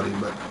for anybody,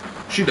 but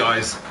she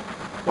dies.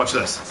 Watch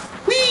this.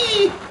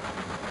 Whee!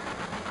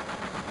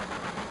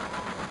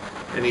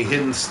 Any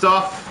hidden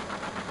stuff?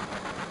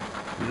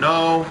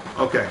 No.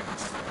 Okay.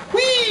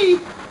 Whee!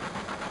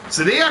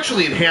 So they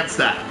actually enhanced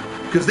that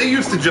because they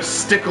used to just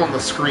stick on the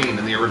screen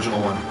in the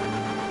original one.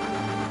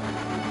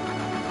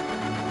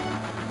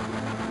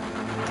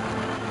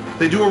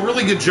 They do a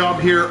really good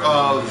job here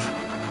of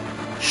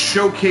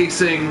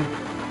showcasing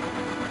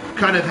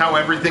kind of how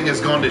everything has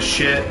gone to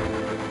shit.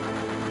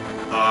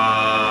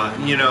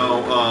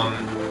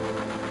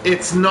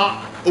 It's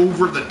not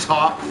over the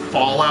top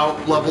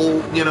Fallout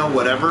level,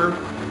 whatever.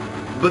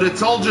 But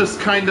it's all just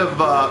kind of,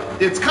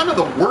 it's kind of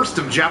the worst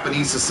of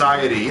Japanese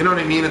society. You know what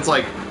I mean? It's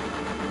like,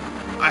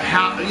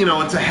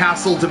 it's a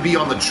hassle to be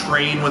on the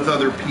train with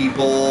other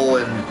people,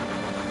 and,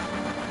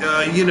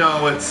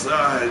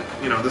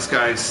 this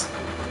guy's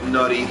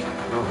nutty.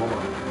 Oh, hold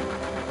on.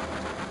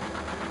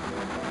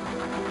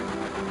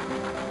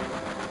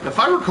 If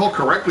I recall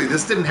correctly,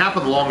 this didn't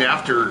happen long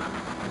after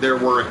there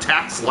were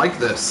attacks like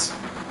this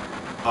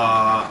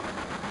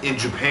in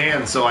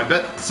Japan, so I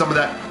bet some of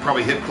that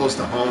probably hit close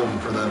to home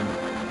for them.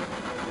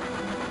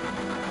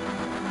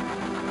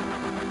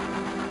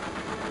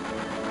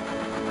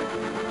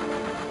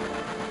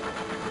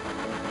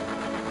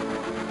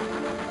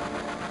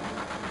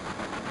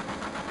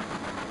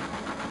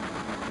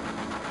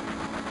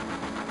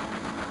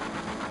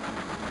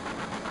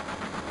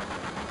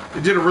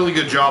 It did a really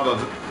good job of,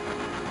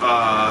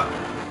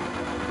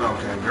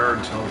 okay,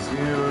 guard tells you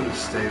to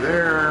stay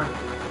there.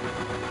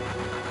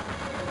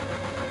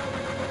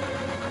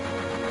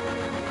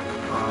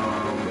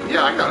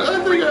 Yeah, I got it.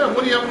 I think,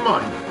 what do you have in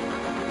mind?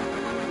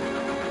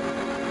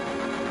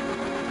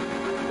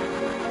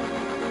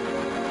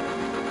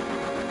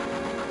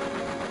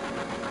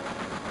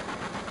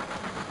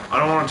 I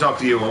don't want to talk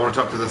to you. I want to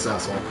talk to this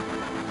asshole.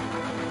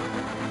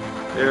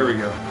 There we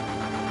go.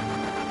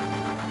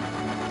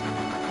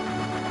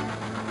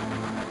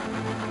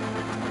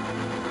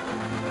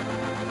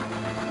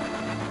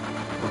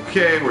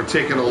 Okay, we're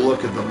taking a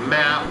look at the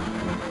map.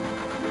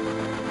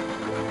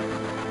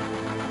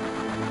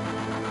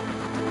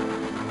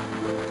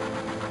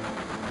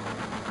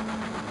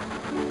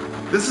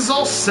 This is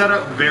all set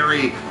up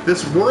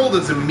this world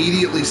is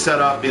immediately set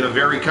up in a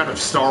very kind of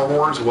Star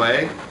Wars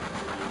way,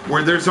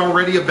 where there's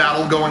already a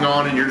battle going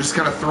on and you're just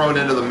kind of thrown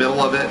into the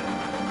middle of it,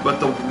 but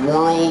the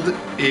world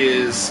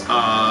is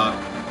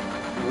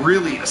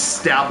really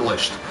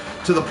established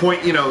to the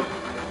point, you know,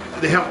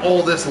 they have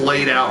all this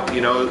laid out,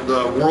 you know,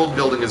 the world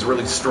building is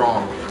really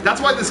strong. That's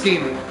why this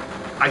game,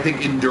 I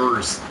think,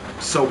 endures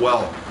so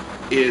well,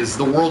 is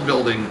the world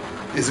building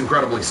is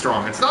incredibly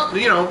strong. It's not,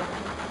 you know,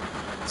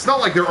 it's not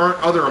like there aren't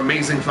other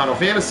amazing Final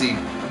Fantasy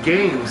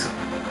games,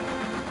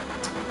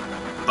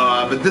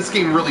 but this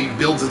game really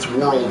builds its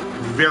world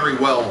very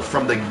well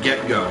from the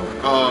get-go.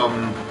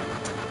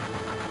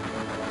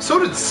 So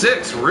did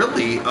 6,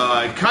 really.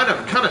 Kind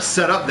of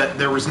set up that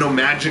there was no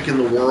magic in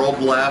the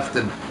world left,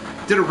 and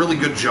did a really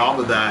good job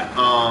of that.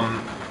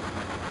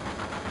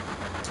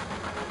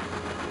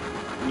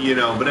 You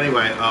know, but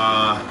anyway,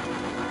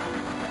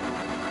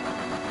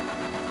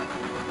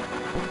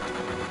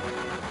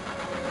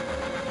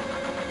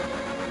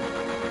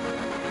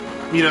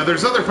 you know,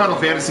 there's other Final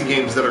Fantasy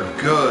games that are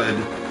good,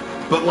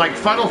 but like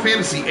Final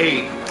Fantasy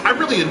VIII, I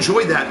really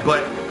enjoyed that,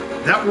 but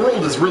that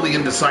world is really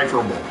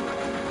indecipherable.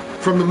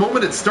 From the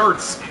moment it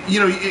starts, you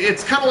know,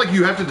 it's kind of like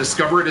you have to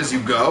discover it as you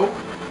go.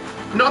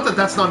 Not that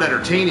that's not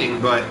entertaining,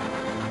 but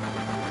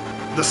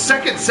the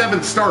second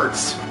 7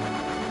 starts,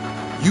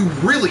 you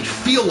really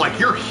feel like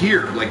you're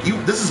here. Like,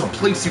 this is a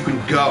place you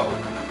can go.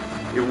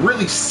 It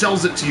really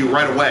sells it to you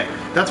right away.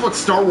 That's what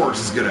Star Wars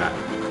is good at.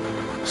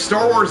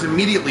 Star Wars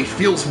immediately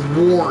feels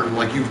worn,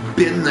 like you've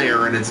been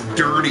there and it's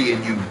dirty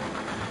and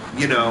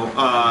you know,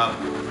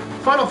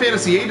 Final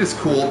Fantasy VIII is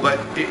cool, but,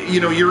 you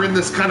know, you're in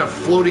this kind of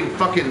floating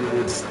fucking,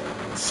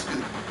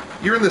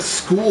 you're in this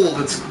school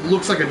that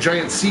looks like a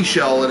giant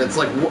seashell, and it's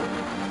like,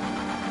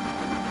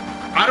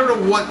 I don't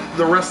know what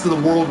the rest of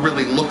the world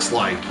really looks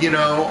like, you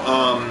know?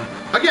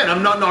 Again,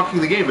 I'm not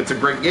knocking the game, it's a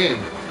great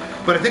game.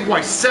 But I think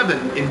why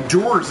 7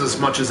 endures as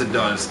much as it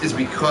does is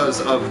because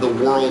of the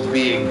world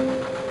being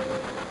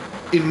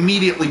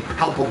immediately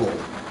palpable,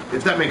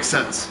 if that makes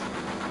sense.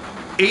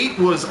 8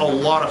 was a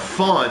lot of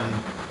fun,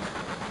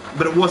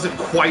 but it wasn't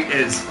quite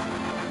as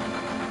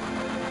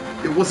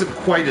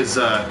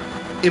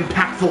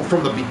impactful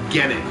from the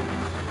beginning.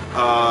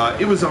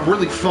 It was a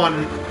really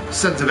fun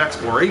sense of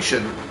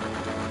exploration,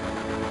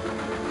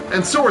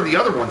 and so are the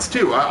other ones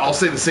too. I'll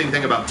say the same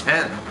thing about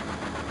 10.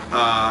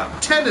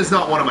 10 is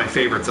not one of my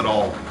favorites at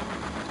all,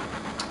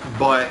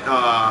 but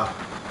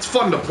it's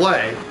fun to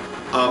play.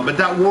 But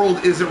that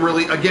world isn't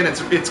really. Again,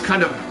 it's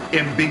kind of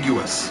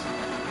ambiguous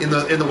in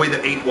the way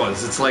that 8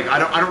 was. It's like I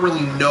don't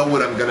really know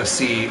what I'm gonna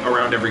see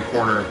around every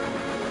corner,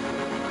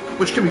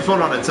 which can be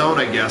fun on its own,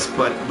 I guess.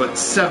 But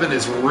 7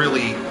 is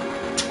really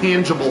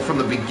tangible from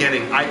the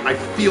beginning. I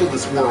feel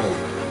this world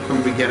from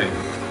the beginning.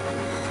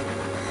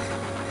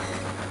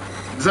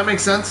 Does that make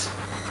sense?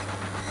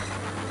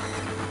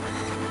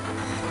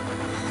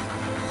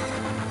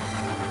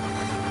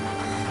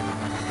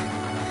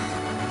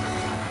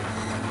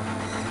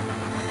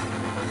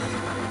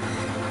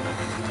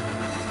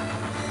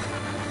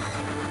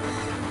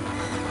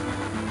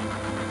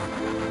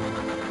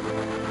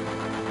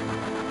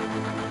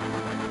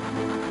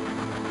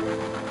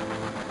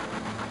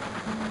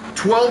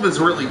 .12 is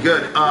really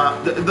good.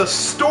 The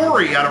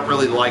story I don't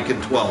really like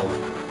in 12.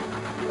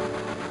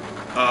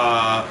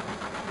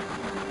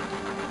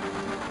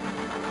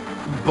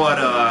 But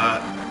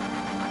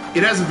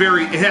it has a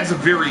very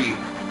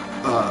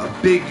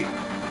big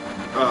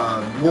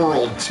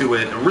world to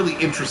it, a really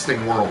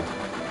interesting world.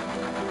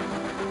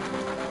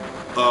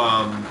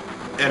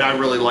 And I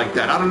really like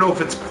that. I don't know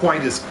if it's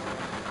quite as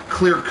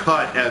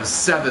clear-cut as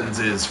 7's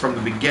is from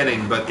the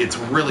beginning, but it's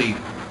really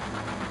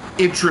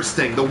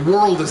interesting. The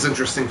world is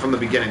interesting from the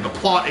beginning. The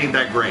plot ain't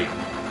that great.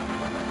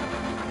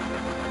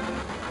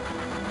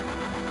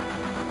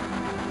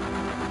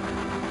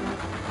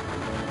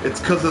 It's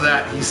because of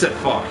that. He said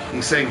fuck.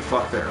 He's saying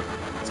fuck there.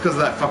 It's because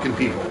of that fucking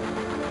people.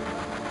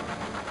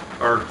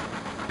 Or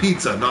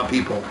pizza, not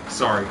people.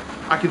 Sorry.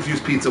 I confuse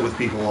pizza with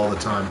people all the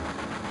time.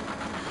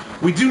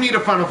 We do need a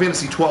Final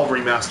Fantasy XII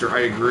remaster,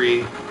 I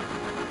agree.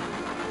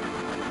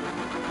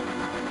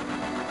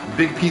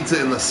 Big pizza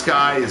in the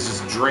sky is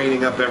just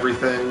draining up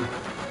everything.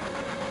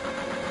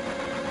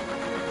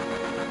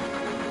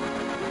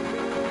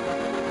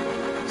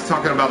 He's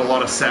talking about a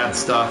lot of sad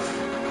stuff.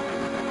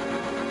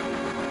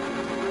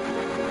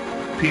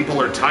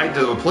 People are tied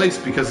to a place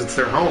because it's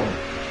their home.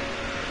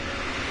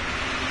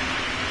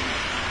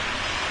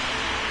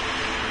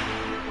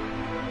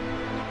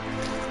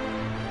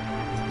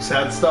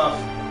 Sad stuff.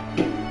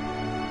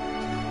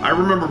 I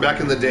remember back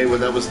in the day when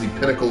that was the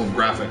pinnacle of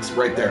graphics,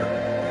 right there.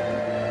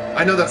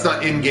 I know that's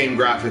not in-game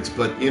graphics,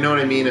 but you know what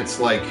I mean? It's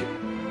like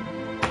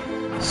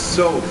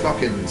so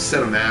fucking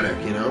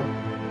cinematic, you know?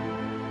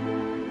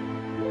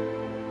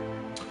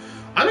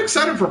 I'm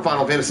excited for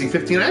Final Fantasy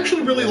 15. I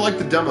actually really liked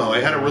the demo.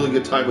 I had a really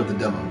good time with the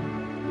demo.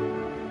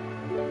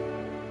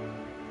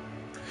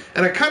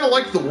 And I kind of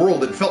liked the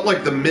world. It felt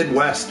like the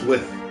Midwest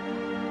with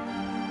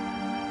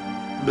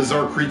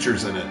bizarre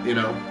creatures in it, you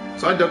know?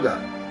 So I dug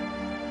that.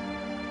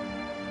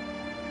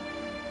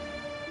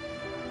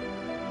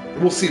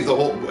 We'll see if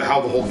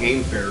how the whole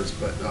game fares,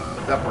 but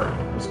that part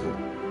was cool.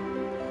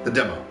 The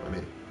demo, I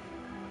mean.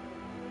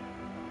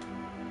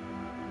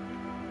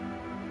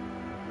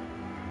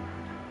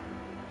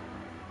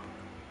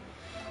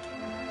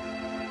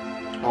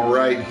 All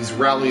right, he's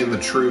rallying the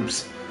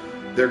troops.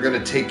 They're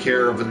going to take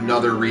care of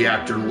another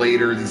reactor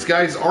later. These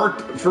guys are,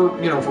 for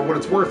what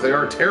it's worth, they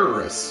are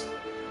terrorists,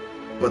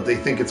 but they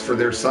think it's for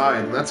their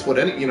side, and that's what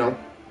any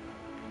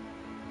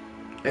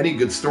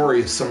good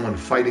story is someone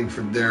fighting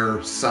for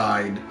their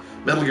side.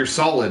 Metal Gear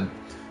Solid,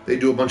 they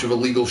do a bunch of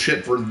illegal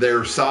shit for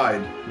their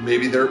side.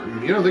 Maybe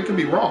they could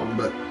be wrong,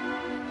 but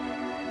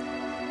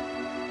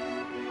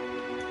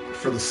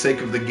for the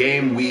sake of the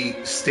game, we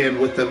stand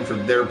with them for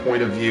their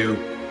point of view.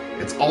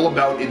 It's all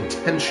about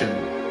intention.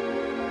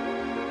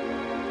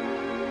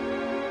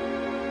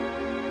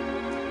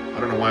 I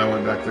don't know why I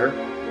went back there.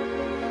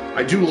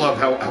 I do love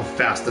how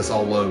fast this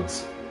all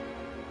loads.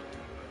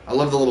 I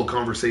love the little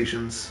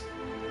conversations.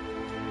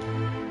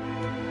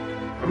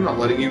 I'm not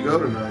letting you go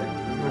tonight.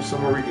 Isn't there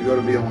somewhere we can go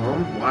to be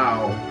alone?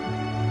 Wow.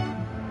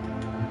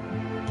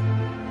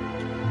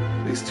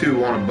 These two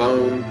want a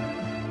bone.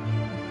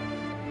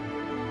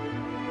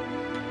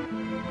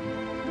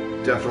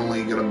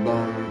 Definitely get a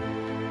bone.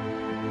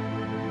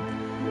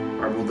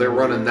 Alright, well, they're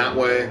running that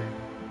way.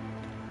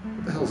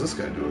 What the hell is this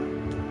guy doing?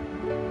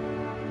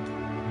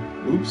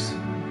 Oops.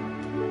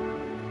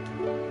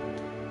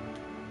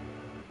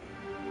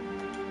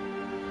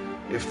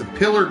 If the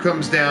pillar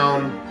comes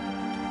down...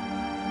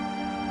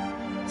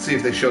 Let's see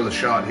if they show the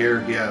shot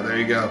here. Yeah, there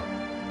you go.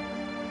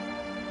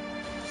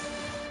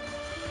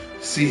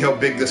 See how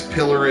big this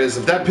pillar is.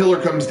 If that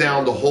pillar comes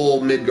down, the whole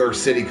Midgar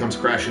city comes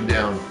crashing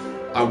down.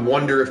 I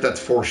wonder if that's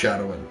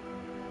foreshadowing.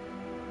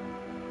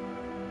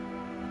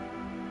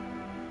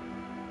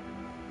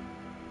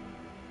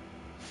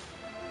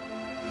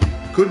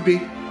 Could be.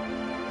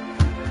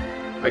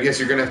 I guess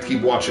you're gonna have to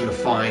keep watching to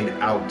find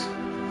out.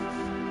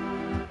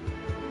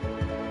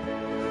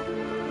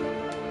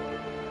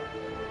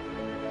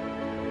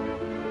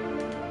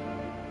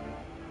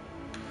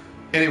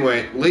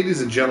 Anyway,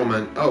 ladies and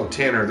gentlemen... Oh,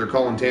 Tanner. They're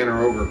calling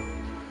Tanner over.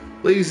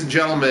 Ladies and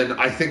gentlemen,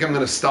 I think I'm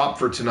going to stop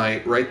for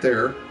tonight right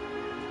there.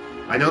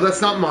 I know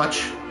that's not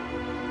much.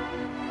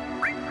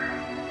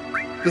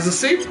 Does the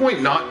save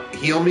point not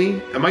heal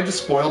me? Am I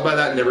just spoiled by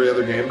that in every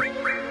other game?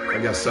 I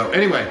guess so.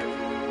 Anyway,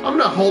 I'm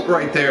going to halt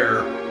right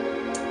there.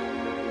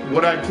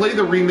 Would I play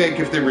the remake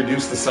if they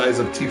reduce the size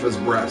of Tifa's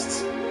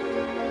breasts?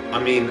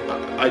 I mean,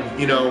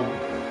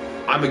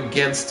 I'm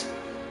against...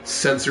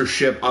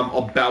 censorship. I'm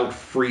about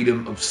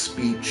freedom of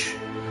speech,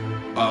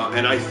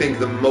 and I think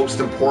the most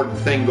important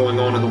thing going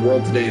on in the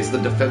world today is the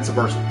defense of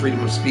our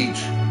freedom of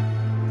speech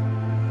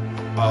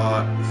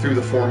through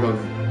the form of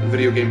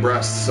video game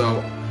breasts.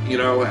 So,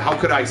 how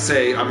could I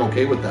say I'm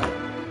okay with that?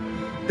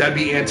 That'd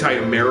be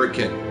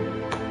anti-American.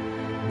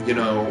 We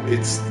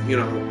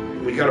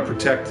got to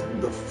protect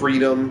the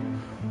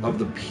freedom of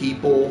the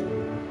people.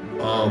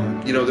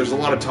 There's a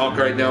lot of talk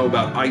right now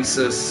about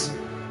ISIS.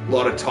 A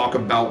lot of talk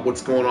about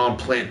what's going on,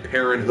 Planned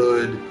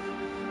Parenthood,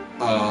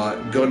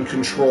 gun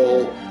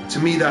control. To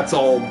me, that's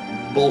all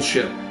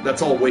bullshit.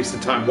 That's all a waste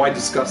of time. Why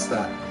discuss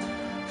that?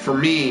 For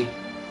me,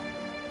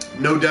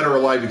 No Dead or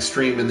Alive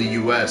Extreme in the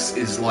U.S.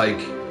 is like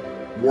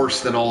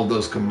worse than all of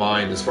those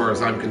combined, as far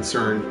as I'm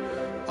concerned.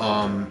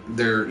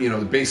 They're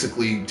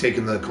basically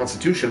taking the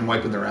Constitution,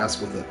 wiping their ass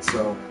with it.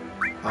 So,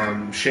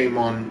 shame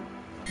on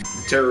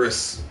the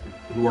terrorists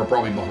who are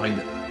probably behind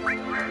it.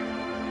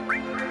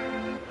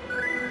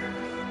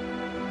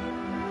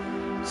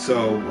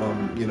 So,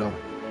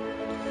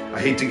 I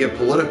hate to get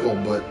political,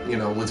 but,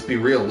 let's be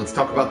real. Let's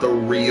talk about the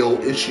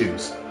real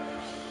issues.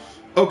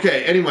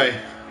 Okay, anyway.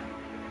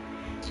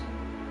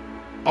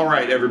 All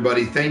right,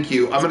 everybody. Thank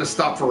you. I'm going to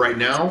stop for right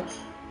now.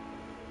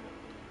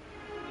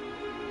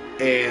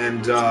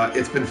 and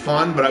it's been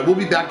fun, but I will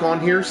be back on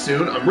here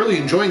soon. I'm really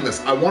enjoying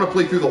this. I want to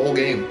play through the whole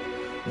game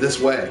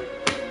this way.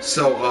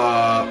 So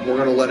we're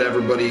going to let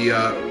everybody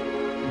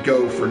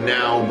go for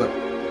now, but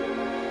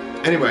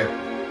anyway,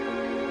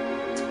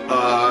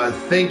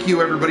 thank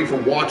you everybody for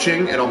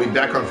watching, and I'll be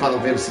back on Final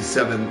Fantasy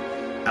VII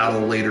at a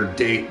later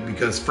date,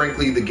 because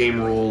frankly the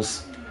game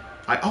rules,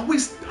 I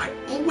always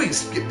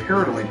get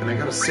paranoid and I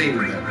gotta save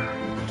again.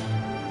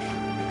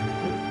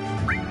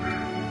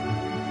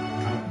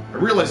 I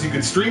realized you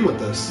could stream with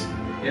this.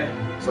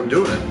 Yeah. So I'm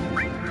doing it.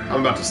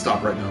 I'm about to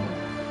stop right now.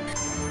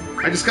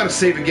 I just gotta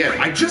save again.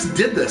 I just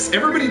did this.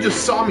 Everybody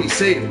just saw me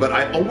save, but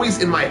I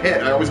always, in my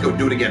head, I always go,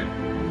 do it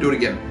again. Do it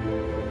again.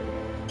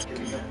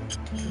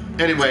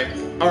 Anyway,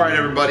 alright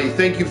everybody,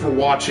 thank you for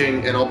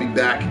watching, and I'll be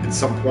back at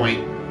some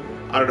point.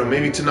 I don't know,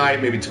 maybe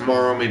tonight, maybe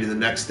tomorrow, maybe the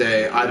next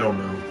day, I don't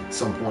know, at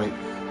some point.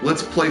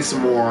 Let's play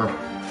some more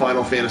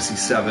Final Fantasy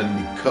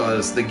VII,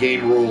 because the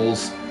game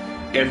rules.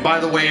 And by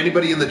the way,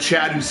 anybody in the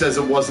chat who says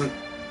it wasn't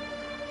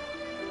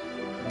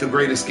the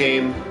greatest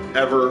game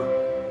ever,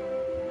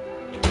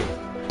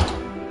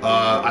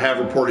 I have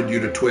reported you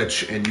to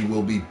Twitch, and you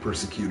will be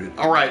persecuted.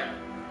 Alright,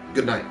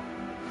 good night.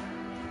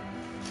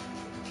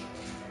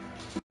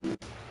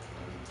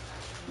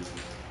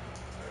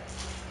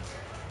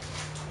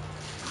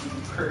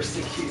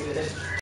 Persecuted.